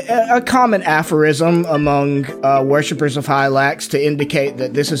a common aphorism among worshippers of Hylax to indicate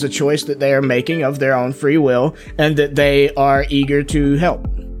that this is a choice that they are making of their own free will and that they are eager to help.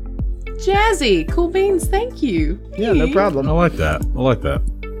 Jazzy, cool beans, thank you. Yeah, no problem. I like that.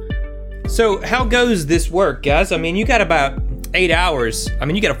 So how goes this work, guys? I mean, you got about 8 hours. I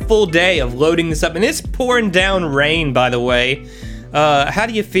mean, you got a full day of loading this up, and it's pouring down rain, by the way. How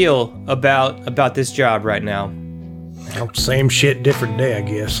do you feel about this job right now? Well, same shit, different day, I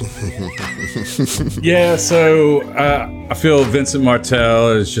guess. Yeah, so I feel Vincent Martell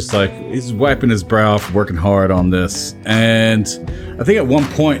is just like, he's wiping his brow for working hard on this. And I think at one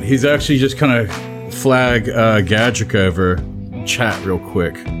point, he's actually just kind of flag Gadrick over, chat real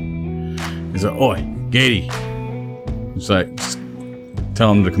quick. He's like, "Oi, Gady." He's like, just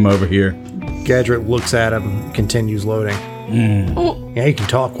tell him to come over here. Gadrick looks at him, continues loading. Yeah, you can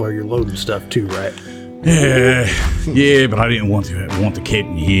talk while you're loading stuff too, right? Yeah, but I didn't want the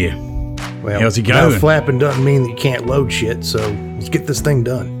captain here. Well, how's he going? no flapping doesn't mean that you can't load shit, so let's get this thing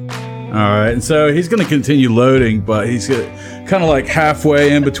done. All right, and so he's going to continue loading, but he's kind of like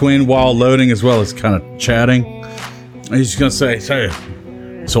halfway in between while loading as well as kind of chatting. And he's just going to say, "So,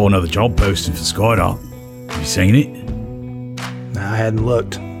 saw another job posting for Skydock. Have you seen it?" I hadn't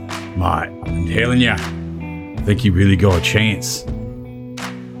looked. Mate, I'm telling ya, I think you really got a chance.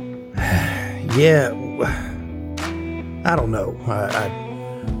 Yeah, I don't know.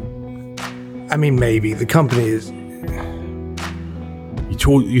 I mean, maybe the company is.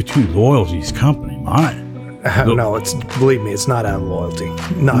 You're too loyal to his company, mate. No, believe me, it's not out of loyalty,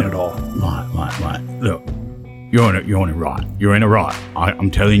 not at all. Mate. Look, you're in it right. You're in it right. I'm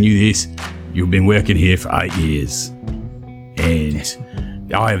telling you this. You've been working here for 8 years, and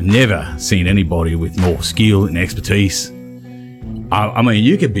I have never seen anybody with more skill and expertise. I mean,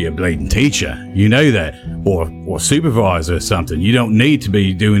 you could be a bleeding teacher, you know that, or supervisor or something. You don't need to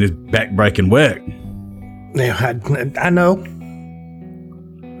be doing this back-breaking work. Yeah, I know.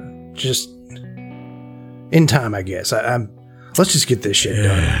 Just in time, I guess. Let's just get this shit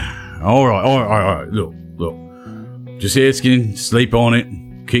done. All right. Look. Just asking, sleep on it,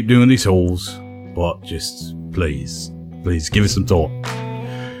 keep doing these holes, but just please give it some thought.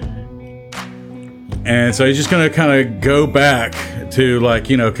 And so he's just gonna kind of go back to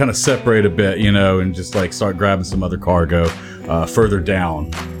kind of separate a bit, and just start grabbing some other cargo further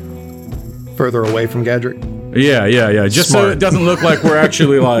down. Further away from Gadrick? Yeah. Just Smart. so it doesn't look like we're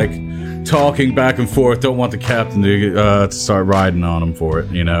actually talking back and forth. Don't want the captain to start riding on him for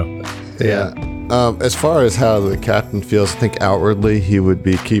it, Yeah. As far as how the captain feels, I think outwardly he would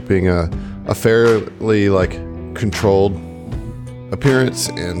be keeping a fairly controlled appearance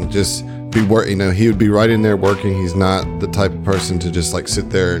and just be he would be right in there working. He's not the type of person to just sit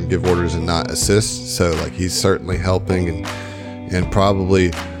there and give orders and not assist. So he's certainly helping and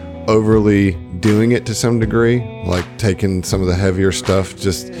probably overly doing it to some degree, taking some of the heavier stuff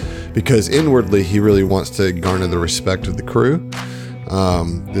just because inwardly he really wants to garner the respect of the crew.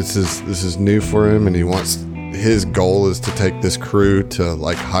 This is new for him, and his goal is to take this crew to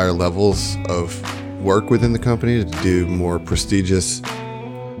higher levels of work within the company to do more prestigious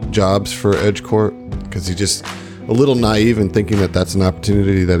jobs for EdgeCorp, because he's just a little naive in thinking that that's an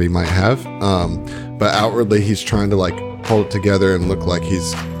opportunity that he might have. But outwardly he's trying to hold it together and look like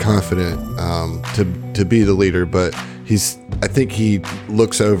he's confident to be the leader. But I think he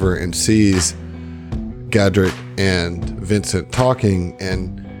looks over and sees Gadrick and Vincent talking,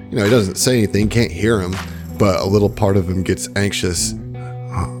 and he doesn't say anything, can't hear him, but a little part of him gets anxious.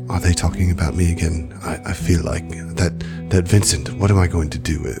 Are they talking about me again? I feel like that Vincent, what am I going to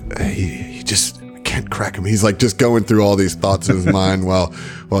do? He just, I can't crack him. He's just going through all these thoughts in his mind while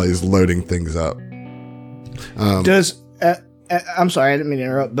he's loading things up. I'm sorry, I didn't mean to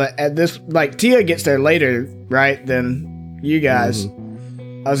interrupt, but at this, Tia gets there later, right, than you guys.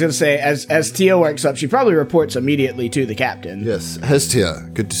 Mm-hmm. I was going to say, as Tia works up, she probably reports immediately to the captain. Yes. Hestia,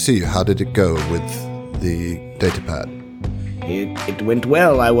 good to see you. How did it go with the datapad? It went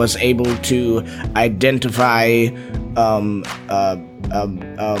well. I was able to identify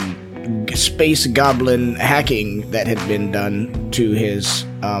space goblin hacking that had been done to his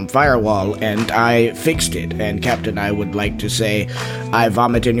firewall, and I fixed it. And Captain, I would like to say I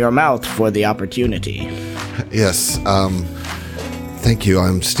vomit in your mouth for the opportunity. Yes. Thank you.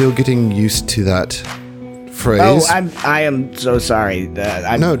 I'm still getting used to that phrase. Oh, I am so sorry.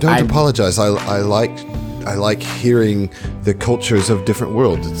 No, don't apologize. I like hearing the cultures of different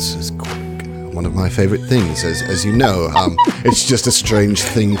worlds. It's one of my favorite things, as you know. It's just a strange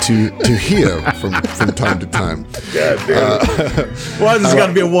thing to hear from time to time. God damn it. Why does this got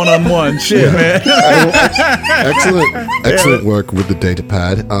to be a one-on-one? Shit, man. Excellent work with the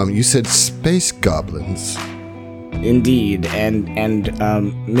datapad. You said space goblins. Indeed, and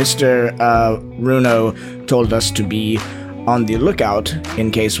Mr. Runo told us to be on the lookout in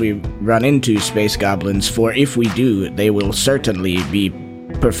case we run into space goblins, for if we do, they will certainly be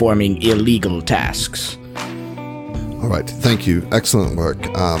performing illegal tasks. All right, thank you. Excellent work.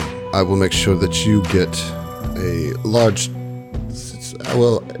 I will make sure that you get a large...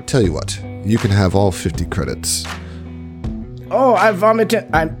 Well, tell you what, you can have all 50 credits. Oh, I vomited...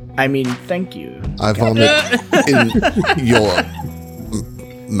 I mean, thank you. I vomit in your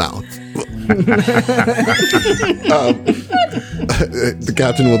mouth. The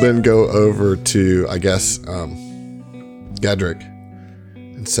captain will then go over to, I guess, Gadrick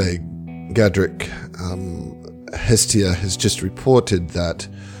and say, Gadrick, Hestia has just reported that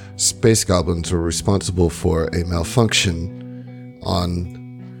space goblins were responsible for a malfunction on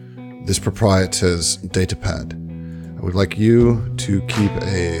this proprietor's datapad. I would like you to keep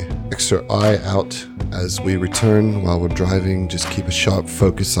a extra eye out as we return while we're driving. Just keep a sharp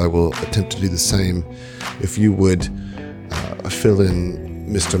focus. I will attempt to do the same. If you would fill in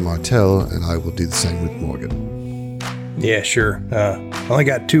Mr. Martell, and I will do the same with Morgan. Yeah, sure. I only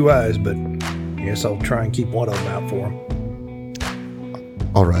got 2 eyes, but I guess I'll try and keep one of them out for him.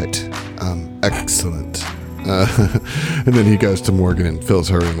 All right. Excellent. And then he goes to Morgan and fills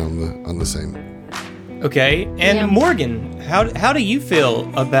her in on the same. Okay, and Yeah. Morgan, how do you feel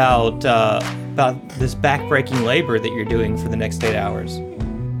about this backbreaking labor that you're doing for the next 8 hours?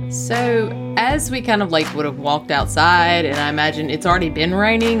 So, as we kind of like would have walked outside, and I imagine it's already been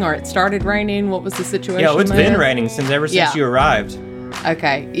raining or it started raining. What was the situation? Yeah, it's there? been raining ever since Yeah. you arrived.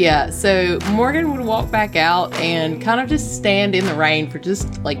 Okay, yeah. So Morgan would walk back out and kind of just stand in the rain for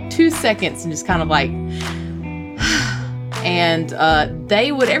just like 2 seconds and just kind of like. And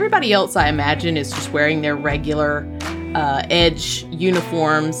everybody else, I imagine, is just wearing their regular Edge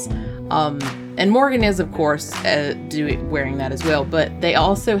uniforms. And Morgan is, of course, wearing that as well. But they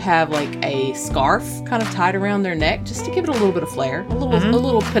also have like a scarf kind of tied around their neck just to give it a little bit of flair, a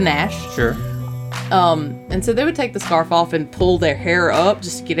little panache. Sure. And so they would take the scarf off and pull their hair up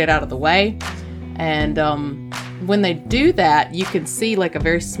just to get it out of the way. And when they do that, you can see like a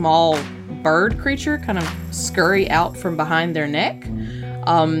very small bird creature kind of scurry out from behind their neck.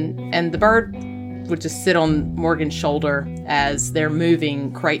 And the bird would just sit on Morgan's shoulder as they're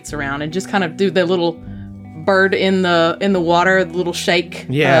moving crates around and just kind of do the little bird in the water, the little shake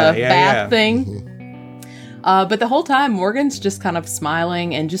bath thing. But the whole time, Morgan's just kind of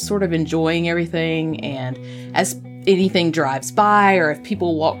smiling and just sort of enjoying everything. And as anything drives by or if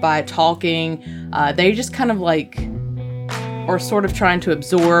people walk by talking, they just kind of like are sort of trying to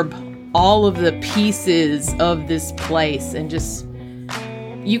absorb all of the pieces of this place. And just,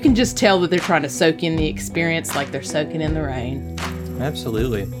 you can just tell that they're trying to soak in the experience like they're soaking in the rain.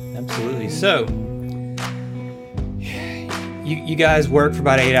 Absolutely. So, you guys work for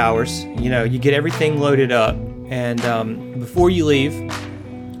about 8 hours. You know, you get everything loaded up, and before you leave,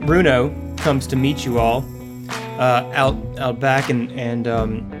 Bruno comes to meet you all out back, and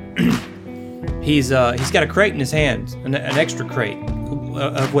he's got a crate in his hand, an extra crate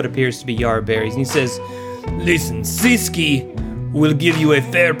of what appears to be yarrow berries, and he says, "Listen, Siski will give you a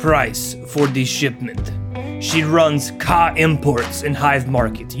fair price for this shipment. She runs Ka Imports in Hive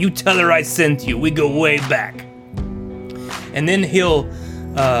Market. You tell her I sent you. We go way back." And then he'll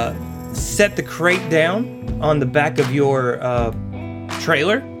set the crate down on the back of your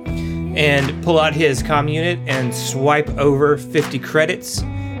trailer and pull out his comm unit and swipe over 50 credits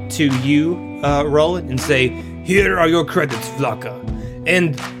to you, Roland, and say, "Here are your credits, Flocka.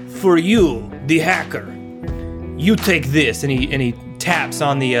 And for you, the hacker, you take this." And he taps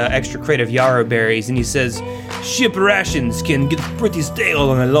on the extra crate of yarrow berries and he says, "Ship rations can get pretty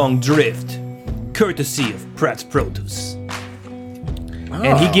stale on a long drift, courtesy of Pratt's Produce."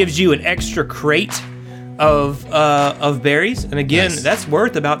 And he gives you an extra crate of berries, and again, Nice. that's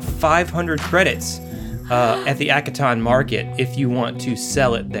worth about 500 credits at the Akaton market if you want to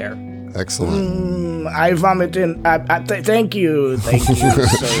sell it there. Excellent. I vomit in. Thank you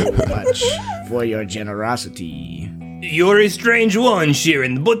so much for your generosity. You're a strange one,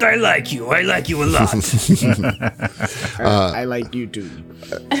 Sheeran, but I like you. I like you a lot. I like you too.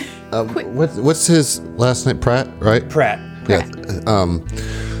 What's his last name? Pratt, right? Pratt. Yeah.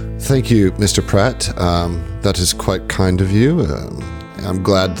 Thank you, Mr. Pratt. That is quite kind of you. I'm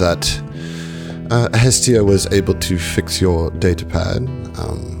glad that Hestia was able to fix your datapad.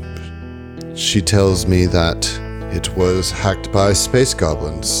 She tells me that it was hacked by space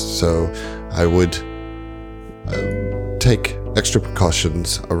goblins, so I would take extra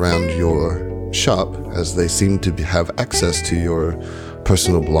precautions around your shop as they seem to have access to your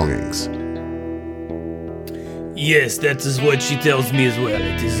personal belongings. Yes, that is what she tells me as well.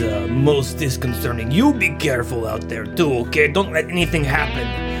 It is most disconcerting. You be careful out there too, okay? Don't let anything happen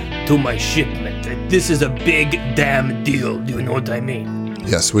to my shipment. This is a big damn deal. Do you know what I mean?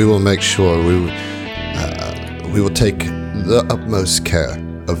 Yes, we will make sure we will take the utmost care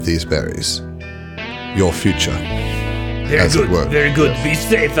of these berries. Your future. Very As it good. were. Very good. Be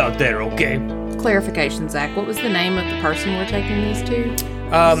safe out there, okay? Clarification, Zach. What was the name of the person we're taking these to?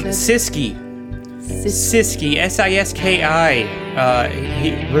 Siski. Siski, S-I-S-K-I.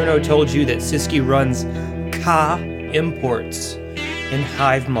 Bruno told you that Siski runs Ka Imports in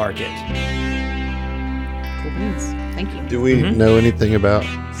Hive Market. Cool beans. Thank you. Do we know anything about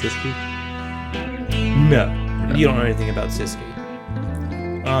Siski? No, you don't know anything about Siski.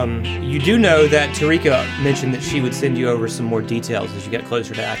 You do know that Tarika mentioned that she would send you over some more details as you get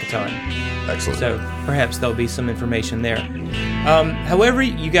closer to Akaton. Excellent. So perhaps there'll be some information there. However,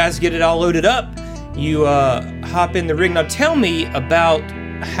 you guys get it all loaded up. You hop in the rig. Now tell me about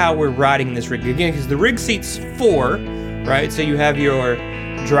how we're riding this rig. Again, because the rig seat's 4, right? So you have your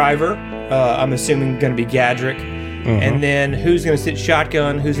driver, I'm assuming going to be Gadrick. And then who's going to sit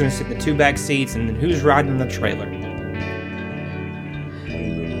shotgun, who's going to sit in the 2 back seats, and then who's riding the trailer.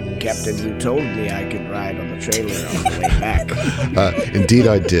 Captain, you told me I could ride on the trailer on the way back. Indeed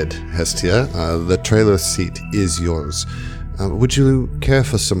I did, Hestia. The trailer seat is yours. Would you care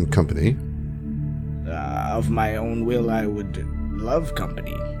for some company? Of my own will, I would love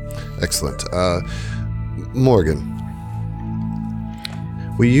company. Excellent. Morgan,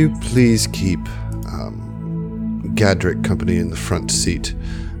 will you please keep Gadrick company in the front seat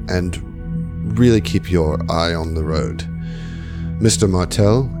and really keep your eye on the road? Mr.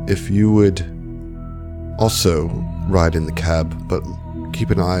 Martel, if you would also ride in the cab, but keep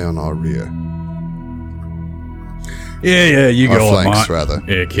an eye on our rear. Yeah, you Our go on, flanks, Mont. rather.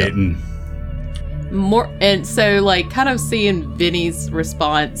 Yeah, kitten. More, and so like kind of seeing Vinny's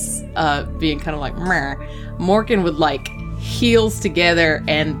response, being kind of like, meh, Morgan would like heels together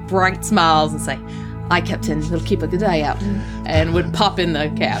and bright smiles and say, "Aye, Captain, we'll keep a good eye out," and would pop in the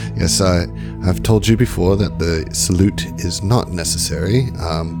cab. Yes, I've told you before that the salute is not necessary,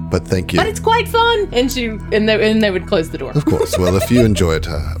 but thank you. But it's quite fun, and they would close the door. Of course. Well, if you enjoy it,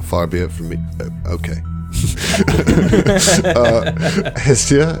 far be it from me. Okay.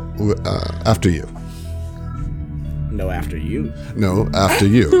 Hestia, after you. No, after you. No, after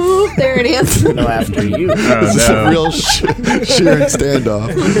you. There it is. No, after you. This is a real shearing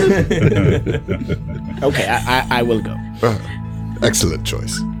standoff. Okay, I will go. Excellent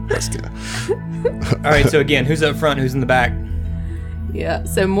choice, Hestia. All right, so again, who's up front, who's in the back? Yeah.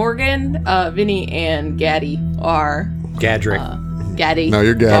 So Morgan, Vinny, and Gaddy are Gadrick. Gaddy. No,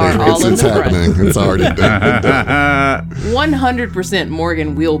 you're are gathering. all in It's the front. happening. It's already done. 100%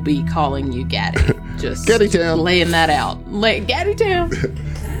 Morgan will be calling you Gaddy. Just Gaddy Town. laying that out. Gaddy Town.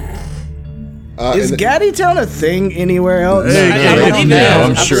 Is Gaddytown a thing anywhere else? Hey, I believe it is.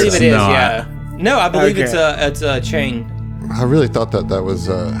 I'm I sure believe it's it is, not. yeah. No, I believe Okay. it's a chain. I really thought that was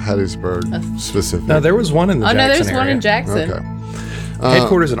Hattiesburg specific. No, there was one in the Oh, Jackson no, there's area. one in Jackson. Okay.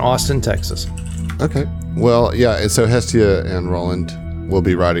 Headquarters in Austin, Texas. Okay. Well, yeah, and so Hestia and Roland will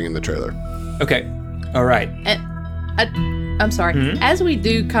be riding in the trailer. Okay. All right. And I'm sorry. As we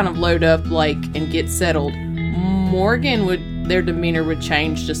do kind of load up, like, and get settled, their demeanor would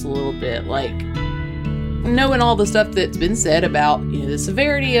change just a little bit. Like, knowing all the stuff that's been said about, the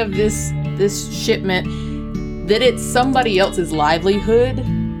severity of this shipment, that it's somebody else's livelihood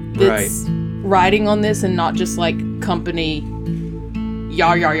that's riding on this and not just like company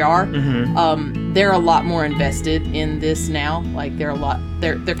yar. They're a lot more invested in this now. Like they're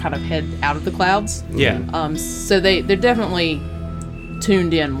kind of head out of the clouds. Yeah. So they're definitely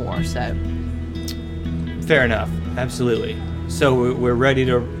tuned in more. So Fair enough. Absolutely. So we're ready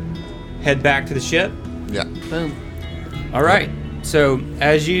to head back to the ship? Yeah. boom. All right. So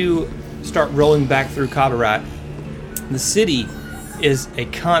as you start rolling back through Kabarat, the city is a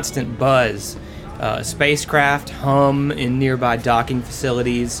constant buzz. Spacecraft hum in nearby docking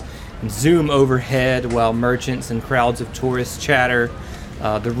facilities and zoom overhead while merchants and crowds of tourists chatter.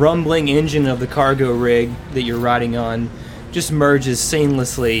 The rumbling engine of the cargo rig that you're riding on just merges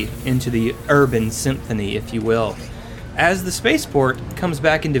seamlessly into the urban symphony, if you will. As the spaceport comes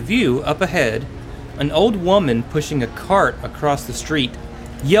back into view up ahead, an old woman pushing a cart across the street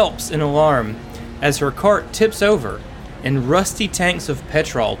yelps in alarm as her cart tips over and rusty tanks of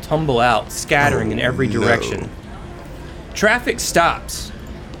petrol tumble out, scattering in every direction. Traffic stops,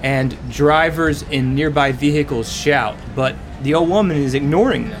 and drivers in nearby vehicles shout, but the old woman is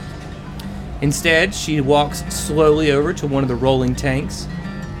ignoring them. Instead, she walks slowly over to one of the rolling tanks,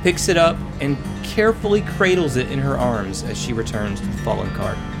 picks it up, and carefully cradles it in her arms as she returns to the fallen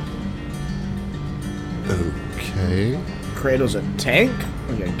cart. Okay. Cradle's a tank?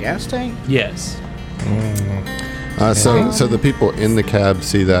 Like a gas tank? Yes. So the people in the cab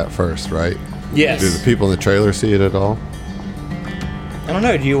see that first, right? Yes. Do the people in the trailer see it at all? I don't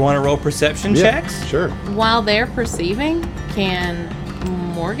know, do you want to roll perception checks? Sure. While they're perceiving, can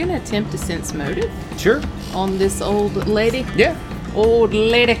Morgan attempt to sense motive Sure. on this old lady? Yeah. Old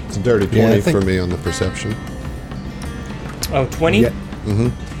lady. It's a dirty 20 Yeah, I think- for me on the perception. Oh, 20? Yeah.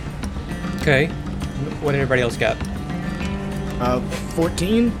 Okay. What did everybody else got?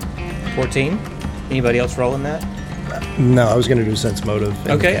 14. 14? Anybody else rolling that? No, I was going to do sense motive.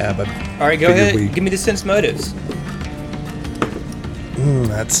 in Okay. the cab. All right, go Figured ahead. we- Give me the sense motives.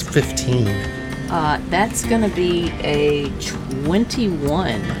 That's 15. That's going to be a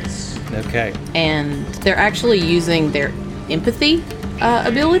 21. Okay. And they're actually using their empathy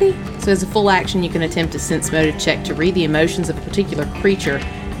ability. So as a full action, you can attempt a sense motive check to read the emotions of a particular creature.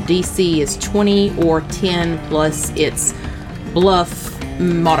 DC is 20 or 10 plus its bluff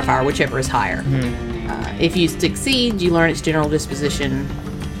modifier, whichever is higher. If you succeed, you learn its general disposition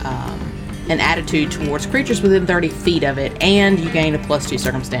and attitude towards creatures within 30 feet of it, and you gain a +2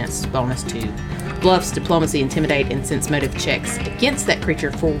 circumstance bonus to bluffs, diplomacy, intimidate, and sense motive checks against that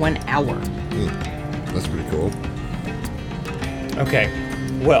creature for 1 hour. That's pretty cool. Okay.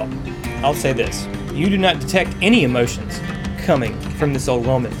 Well, I'll say this. You do not detect any emotions coming from this old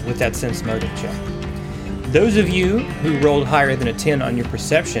woman with that sense motive check. Those of you who rolled higher than a 10 on your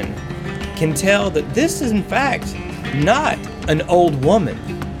perception can tell that this is in fact not an old woman,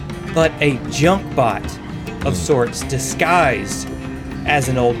 but a junk bot of sorts disguised as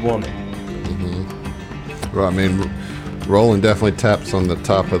an old woman. Well, I mean, Roland definitely taps on the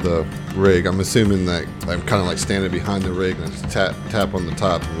top of the rig. I'm assuming that I'm kind of like standing behind the rig and I just tap on the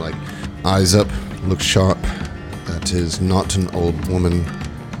top and like eyes up, look sharp. That is not an old woman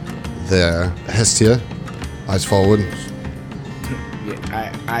there. Hestia, eyes forward.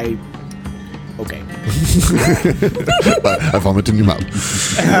 I okay. I vomit in your mouth.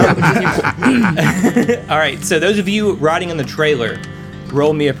 All right, so those of you riding in the trailer,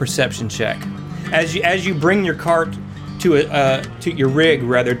 roll me a perception check. As you bring your cart to your rig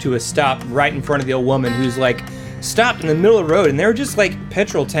rather to a stop right in front of the old woman who's like stopped in the middle of the road, and there are just like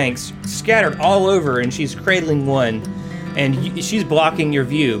petrol tanks scattered all over, and she's cradling one, and she's blocking your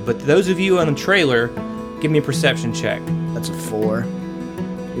view. But those of you on the trailer, give me a perception check. That's a 4.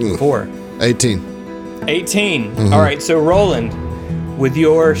 4. 18. 18. All right, so Roland, with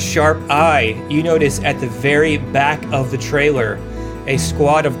your sharp eye, you notice at the very back of the trailer, a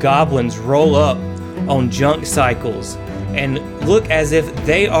squad of goblins roll up on junk cycles and look as if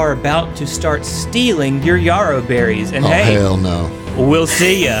they are about to start stealing your yarrow berries. And Oh, hey, hell no. we'll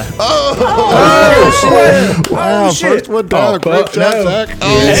see ya. Wow, first one down. Great job, Zach.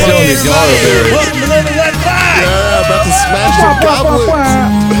 He's stealing these yarrow berries. Welcome to Living Let Fly. Yeah, about to smash some goblins.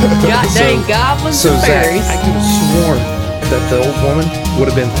 God dang goblins So, and Zach, berries. I could have sworn that the old woman would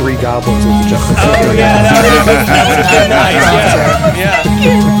have been 3 goblins with the jump. Oh yeah, that would have been nice.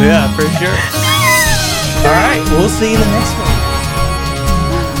 Yeah, for sure. All right, we'll see you in the next one.